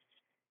out.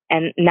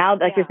 And now,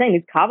 like you're saying,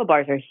 these kava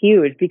bars are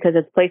huge because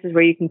it's places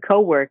where you can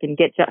co-work and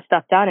get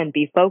stuff done and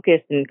be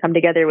focused and come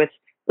together with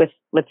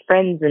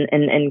friends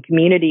and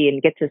community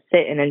and get to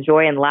sit and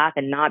enjoy and laugh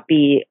and not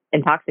be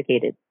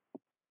intoxicated.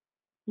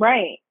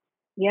 Right.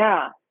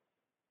 Yeah.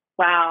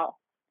 Wow.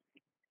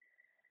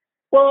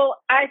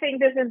 Well, I think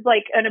this is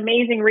like an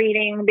amazing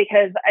reading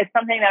because it's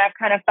something that I've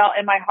kind of felt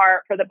in my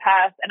heart for the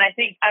past. And I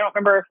don't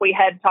remember if we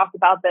had talked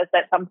about this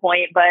at some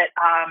point, but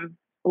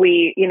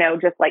we,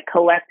 just like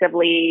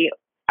collectively,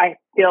 I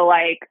feel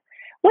like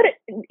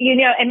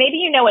and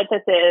maybe what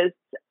this is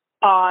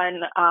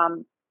on,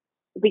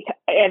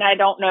 and I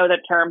don't know the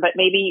term, but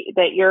maybe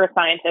that you're a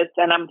scientist,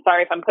 and I'm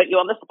sorry if I'm putting you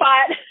on the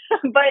spot,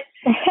 but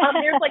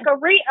there's like a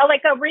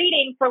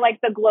reading for like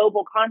the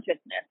global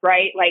consciousness,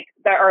 right? Like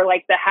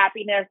the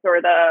happiness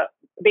or the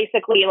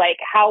basically like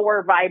how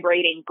we're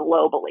vibrating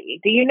globally.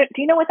 Do you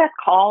know what that's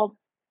called?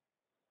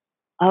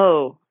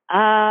 Oh,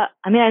 I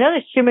know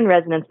the Schumann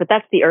resonance, but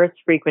that's the Earth's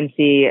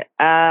frequency.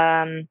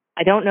 I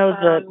don't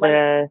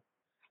know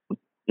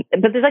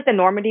but there's like the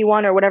Normandy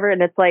one or whatever,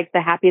 and it's like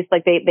the happiest,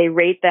 like they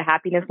rate the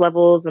happiness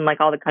levels in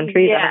like all the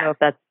countries. Yeah. I don't know if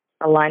that's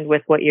aligned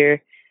with what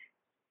you're,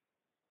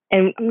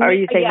 and are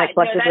you saying that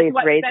collectively it's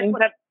raising?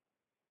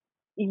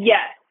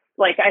 Yes.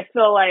 Like I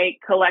feel like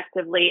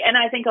collectively, and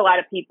I think a lot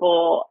of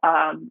people,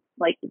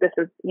 like this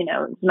is,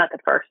 it's not the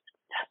first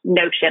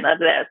notion of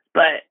this,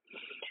 but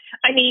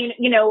even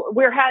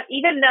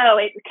though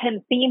it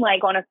can seem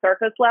like on a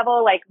surface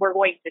level, like we're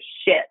going to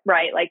shit,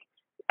 right? Like,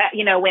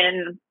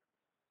 when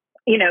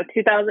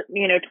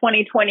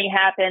 2020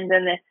 happened,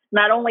 and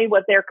not only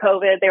was there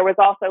COVID, there was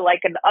also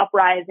like an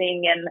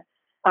uprising and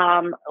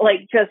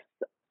like just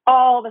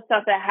all the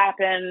stuff that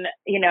happened,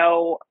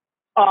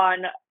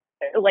 on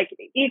like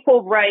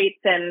equal rights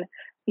and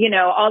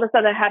all the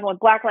stuff that happened with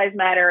Black Lives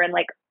Matter and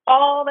like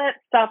all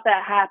that stuff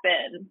that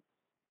happened,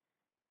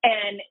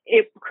 and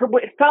it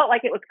felt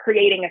like it was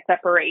creating a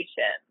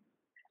separation.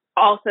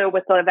 also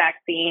with the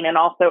vaccine, and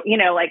also, you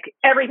know, like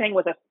everything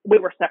was we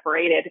were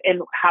separated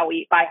in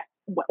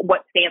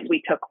what stance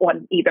we took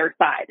on either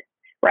side,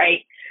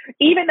 right?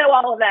 Even though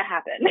all of that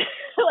happened,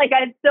 like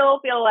I still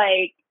feel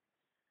like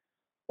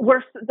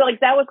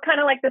that was kind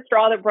of like the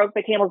straw that broke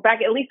the camel's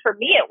back. At least for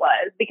me, it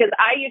was, because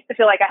I used to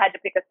feel like I had to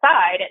pick a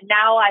side, and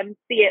now I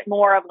see it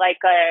more of like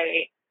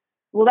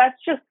well, that's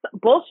just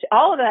bullshit.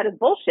 All of that is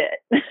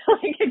bullshit.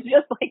 Like it's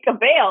just like a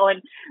veil,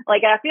 and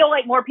like I feel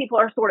like more people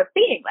are sort of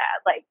seeing that,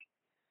 like,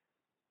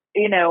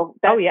 you know.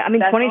 Oh yeah, I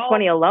mean,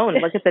 2020 alone.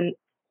 Look at the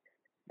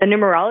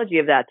numerology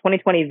of that.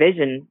 2020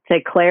 vision to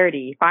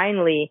clarity.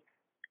 Finally,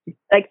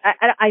 like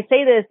I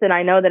say this, and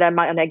I know that I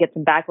might get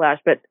some backlash,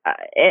 but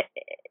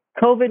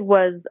COVID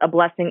was a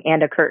blessing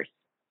and a curse,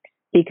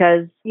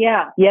 because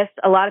yes,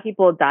 a lot of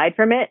people died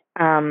from it.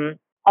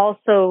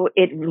 Also,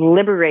 it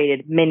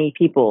liberated many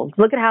people.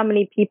 Look at how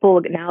many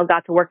people now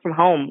got to work from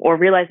home, or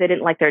realized they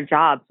didn't like their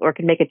jobs, or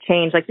could make a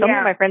change. Like some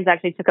of my friends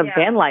actually took a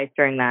van life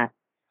during that.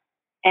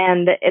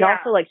 And it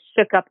also like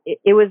shook up.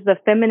 It was the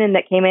feminine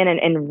that came in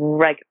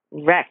and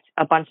wrecked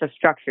a bunch of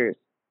structures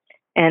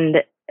and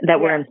that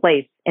were in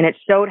place. And it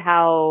showed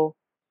how,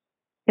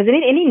 because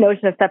any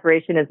notion of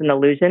separation is an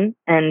illusion.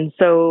 And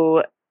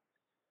so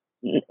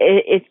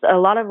it's a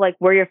lot of like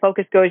where your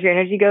focus goes, your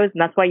energy goes. And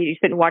that's why you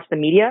shouldn't watch the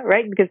media,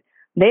 right? Because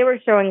they were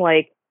showing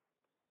like,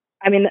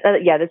 I mean,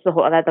 that's a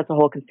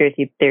whole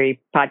conspiracy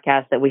theory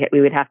podcast that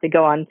we would have to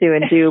go on to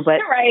and do. But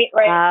right.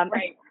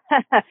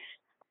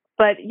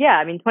 But yeah,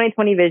 I mean,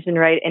 2020 vision,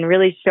 right? And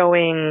really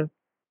showing,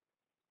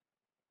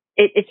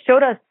 it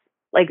showed us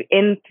like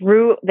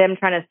through them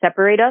trying to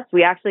separate us,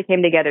 we actually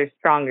came together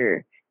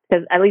stronger,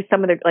 because at least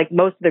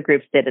most of the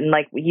groups did. And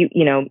like,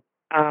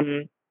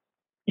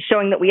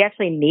 showing that we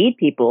actually need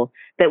people,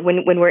 that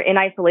when we're in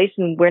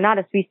isolation, we're not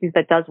a species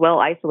that does well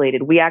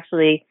isolated. We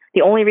actually,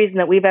 the only reason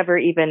that we've ever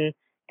even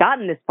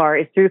gotten this far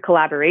is through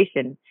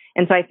collaboration.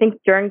 And so I think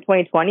during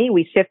 2020,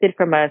 we shifted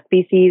from a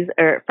species,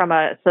 or from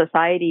a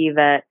society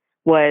that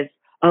was,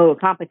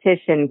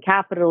 competition,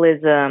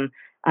 capitalism,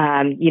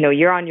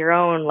 you're on your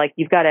own, like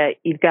you've got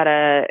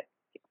to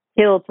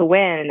kill to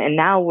win. And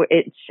now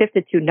it's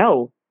shifted to,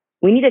 no,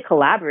 we need to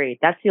collaborate.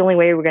 That's the only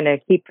way we're going to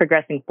keep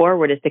progressing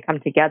forward, is to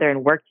come together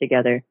and work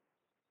together.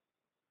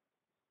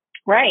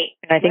 Right.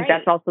 And I think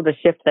that's also the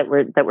shift that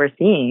we're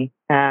seeing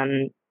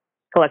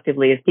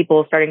collectively, is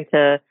people starting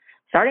to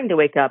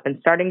wake up and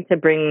starting to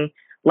bring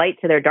light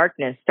to their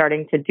darkness,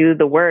 starting to do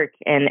the work.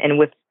 And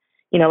with,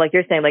 like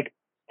you're saying, like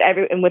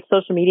and with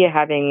social media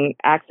having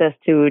access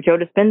to Joe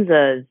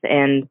Dispenza's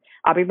and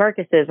Aubrey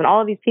Marcus's and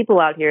all of these people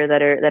out here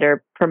that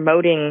are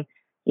promoting,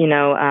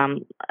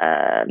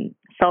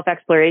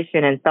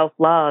 self-exploration and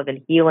self-love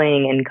and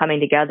healing and coming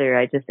together.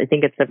 I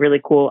think it's a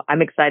really cool,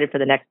 I'm excited for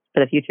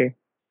the future.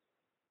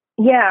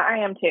 Yeah,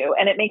 I am too.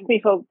 And it makes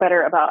me feel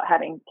better about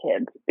having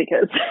kids,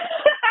 because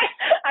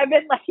I'm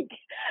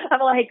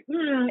like,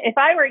 if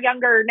I were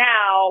younger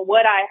now,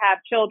 would I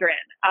have children?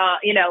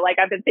 Like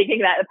I've been thinking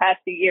that the past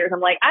few years. I'm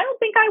like, I don't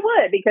think I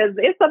would, because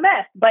it's a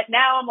mess. But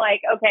now I'm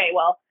like, okay,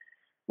 well,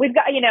 we've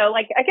got,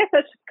 I guess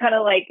that's kind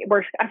of like,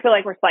 I feel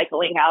like we're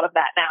cycling out of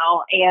that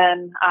now.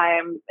 And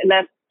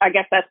I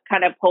guess that's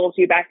kind of pulls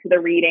you back to the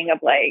reading of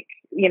like,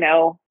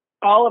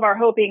 all of our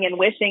hoping and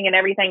wishing and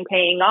everything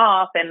paying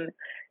off, and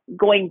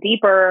going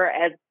deeper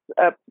as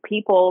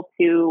people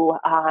to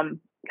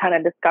kind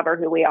of discover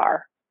who we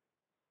are.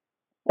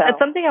 So. That's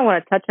something I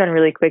want to touch on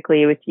really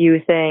quickly, with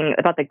you saying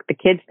about the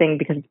kids thing,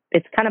 because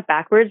it's kind of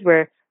backwards,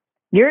 where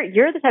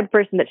you're the type of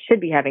person that should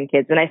be having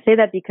kids. And I say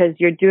that because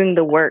you're doing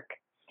the work.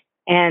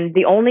 And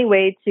the only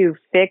way to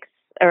fix,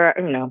 or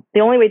the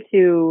only way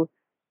to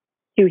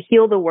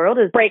heal the world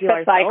is break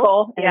the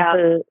cycle.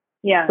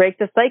 Break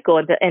the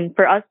cycle. And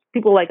for us,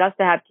 people like us,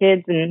 to have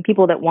kids, and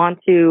people that want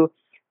to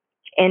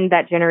end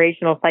that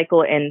generational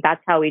cycle, and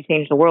that's how we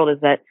change the world, is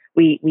that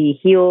we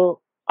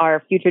heal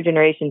our future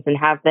generations and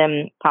have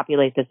them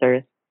populate this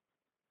earth.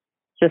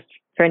 Just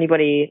for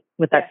anybody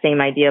with that same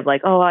idea of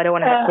like, I don't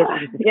want to have kids,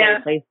 it's a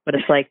scary place, but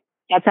it's like,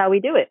 that's how we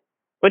do it,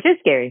 which is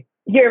scary.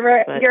 You're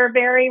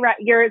very right.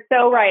 You're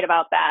so right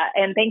about that.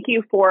 And thank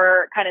you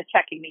for kind of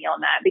checking me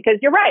on that, because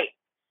you're right.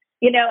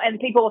 And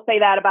people will say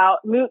that about,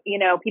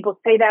 people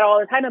say that all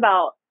the time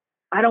about,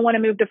 I don't want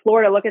to move to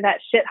Florida. Look at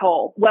that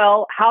shithole.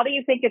 Well, how do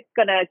you think it's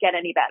going to get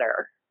any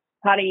better?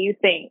 How do you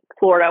think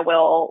Florida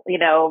will,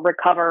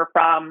 recover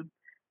from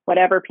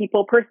whatever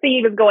people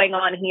perceive is going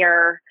on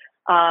here?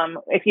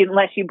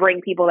 Unless you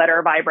bring people that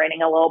are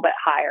vibrating a little bit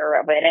higher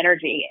of an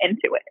energy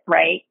into it,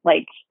 right?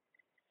 Like,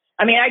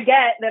 I mean, I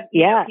get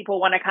that people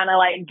want to kind of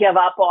like give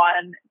up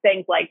on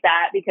things like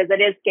that, because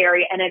it is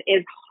scary and it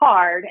is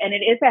hard and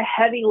it is a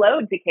heavy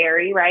load to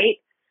carry, right?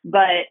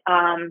 But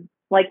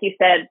like you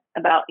said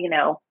about,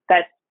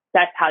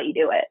 that's how you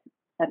do it.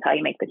 That's how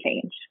you make the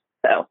change.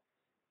 So.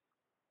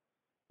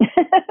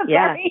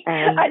 Yeah.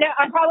 I know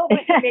I'm probably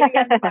maybe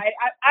undecided.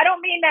 I don't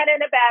mean that in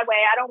a bad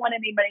way. I don't want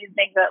anybody to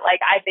think that like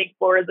I think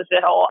Florida's a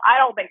shithole. I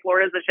don't think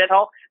Florida's a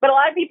shithole, but a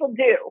lot of people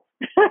do.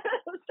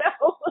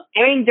 So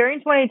I mean, during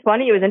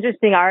 2020, it was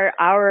interesting.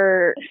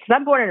 Because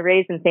I'm born and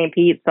raised in St.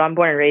 Pete, so I'm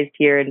born and raised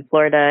here in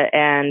Florida,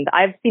 and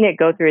I've seen it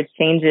go through its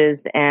changes.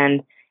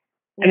 And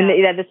I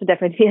mean, yeah, this would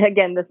definitely,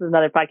 again, this is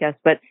another podcast,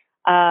 but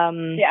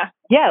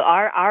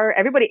our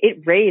everybody,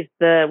 it raised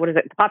the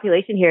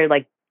population here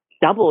like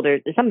doubled or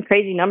some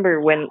crazy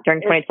number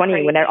during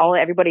 2020 when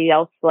everybody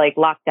else like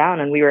locked down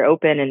and we were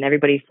open and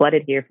everybody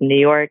flooded here from New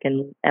York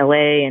and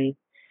LA, and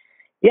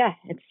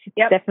it's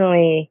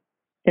definitely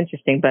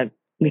interesting, but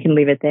we can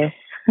leave it there.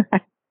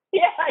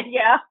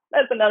 yeah,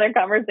 that's another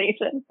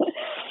conversation.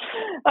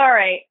 All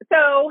right.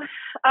 So,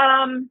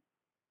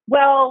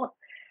 well,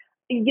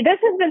 this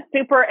has been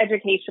super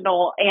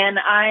educational, and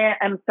I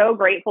am so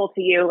grateful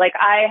to you. Like,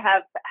 I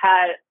have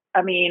had,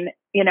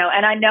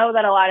 and I know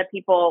that a lot of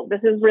people,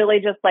 this is really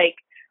just like,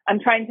 I'm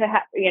trying to,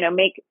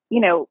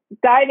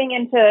 diving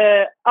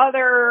into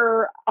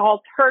other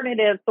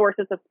alternative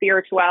sources of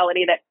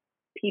spirituality that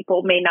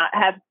people may not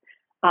have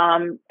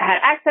had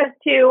access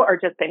to or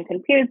just been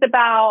confused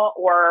about,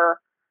 or,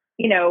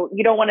 you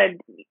don't want to,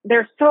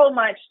 there's so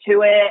much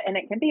to it and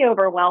it can be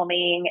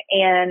overwhelming.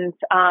 And,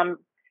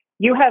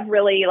 you have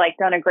really like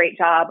done a great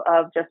job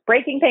of just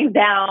breaking things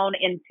down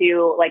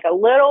into like a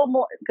little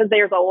more, because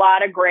there's a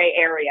lot of gray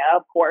area.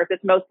 Of course,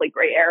 it's mostly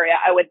gray area,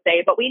 I would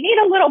say, but we need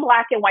a little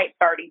black and white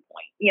starting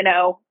point,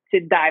 to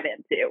dive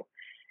into.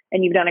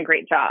 And you've done a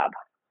great job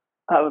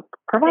of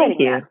providing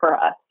that for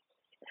us.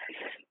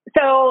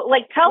 So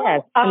like tell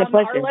our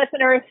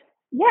listeners,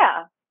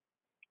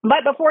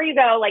 but before you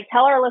go, like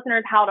tell our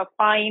listeners how to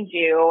find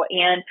you.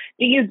 And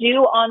do you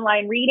do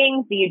online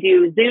readings? Do you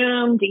do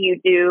Zoom? Do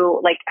you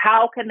do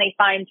how can they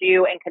find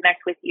you and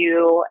connect with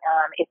you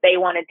if they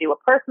want to do a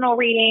personal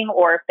reading,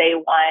 or if they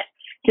want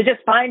to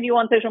just find you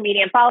on social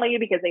media and follow you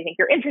because they think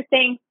you're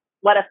interesting?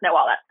 Let us know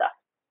all that stuff.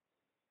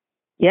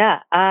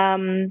 Yeah.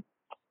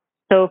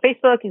 So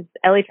Facebook is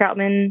Elly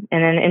Trautman,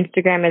 and then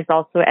Instagram is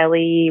also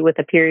Elly with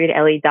a period,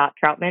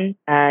 Elly.Trautman,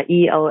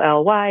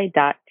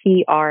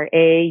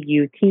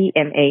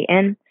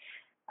 ELLY.TRAUTMAN.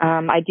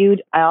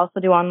 I also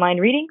do online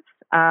readings.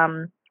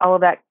 All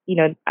of that,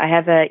 I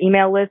have an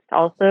email list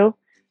also.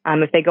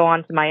 If they go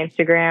onto my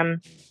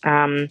Instagram,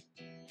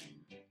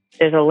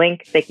 there's a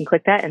link, they can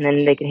click that and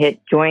then they can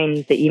hit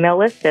join the email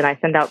list, and I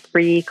send out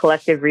free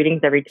collective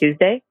readings every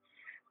Tuesday.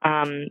 So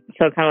kind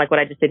of like what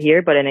I just did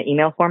here, but in an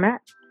email format.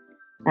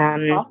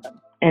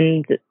 Awesome.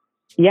 And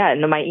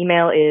my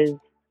email is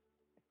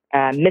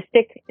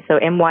mystic, so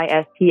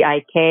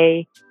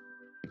MYSTIK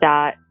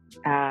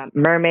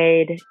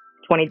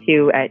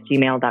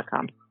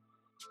mermaid22@gmail.com.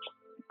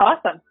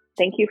 Awesome.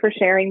 Thank you for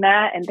sharing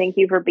that, and thank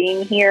you for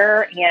being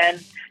here.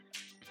 And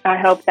I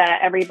hope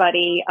that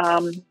everybody,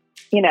 is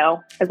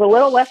a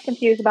little less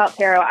confused about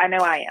tarot. I know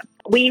I am.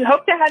 We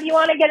hope to have you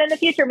on again in the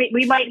future.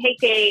 We might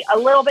take a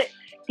little bit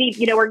deep.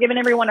 We're giving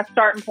everyone a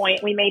starting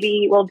point.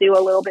 We will do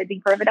a little bit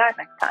deeper of a dive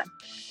next time.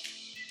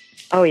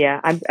 Oh yeah,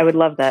 I would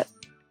love that.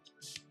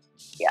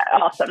 Yeah,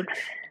 awesome.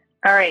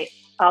 All right.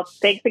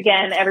 Thanks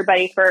again,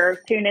 everybody, for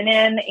tuning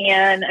in,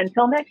 and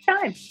until next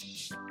time.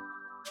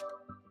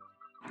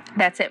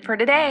 That's it for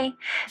today.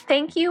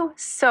 Thank you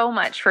so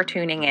much for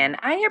tuning in.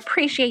 I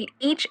appreciate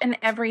each and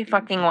every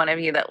fucking one of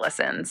you that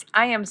listens.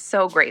 I am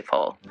so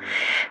grateful.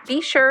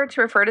 Be sure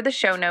to refer to the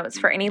show notes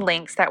for any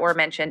links that were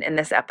mentioned in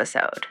this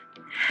episode.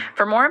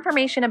 For more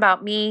information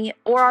about me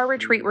or our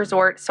retreat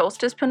resort,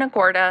 Solstice Punta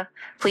Gorda,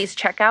 please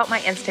check out my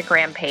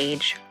Instagram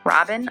page,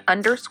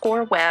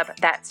 Robin_Webb.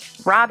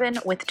 That's Robin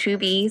with 2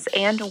 B's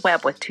and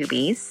Webb with 2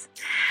 B's.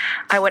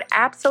 I would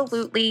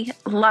absolutely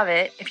love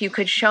it if you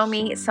could show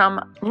me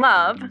some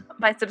love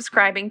by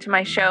subscribing to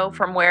my show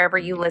from wherever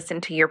you listen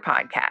to your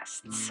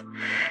podcasts.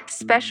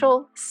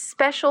 Special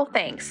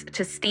thanks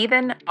to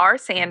Stephen R.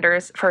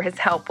 Sanders for his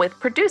help with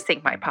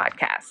producing my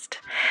podcast.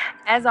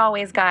 As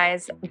always,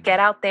 guys, get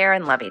out there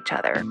and love each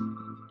other.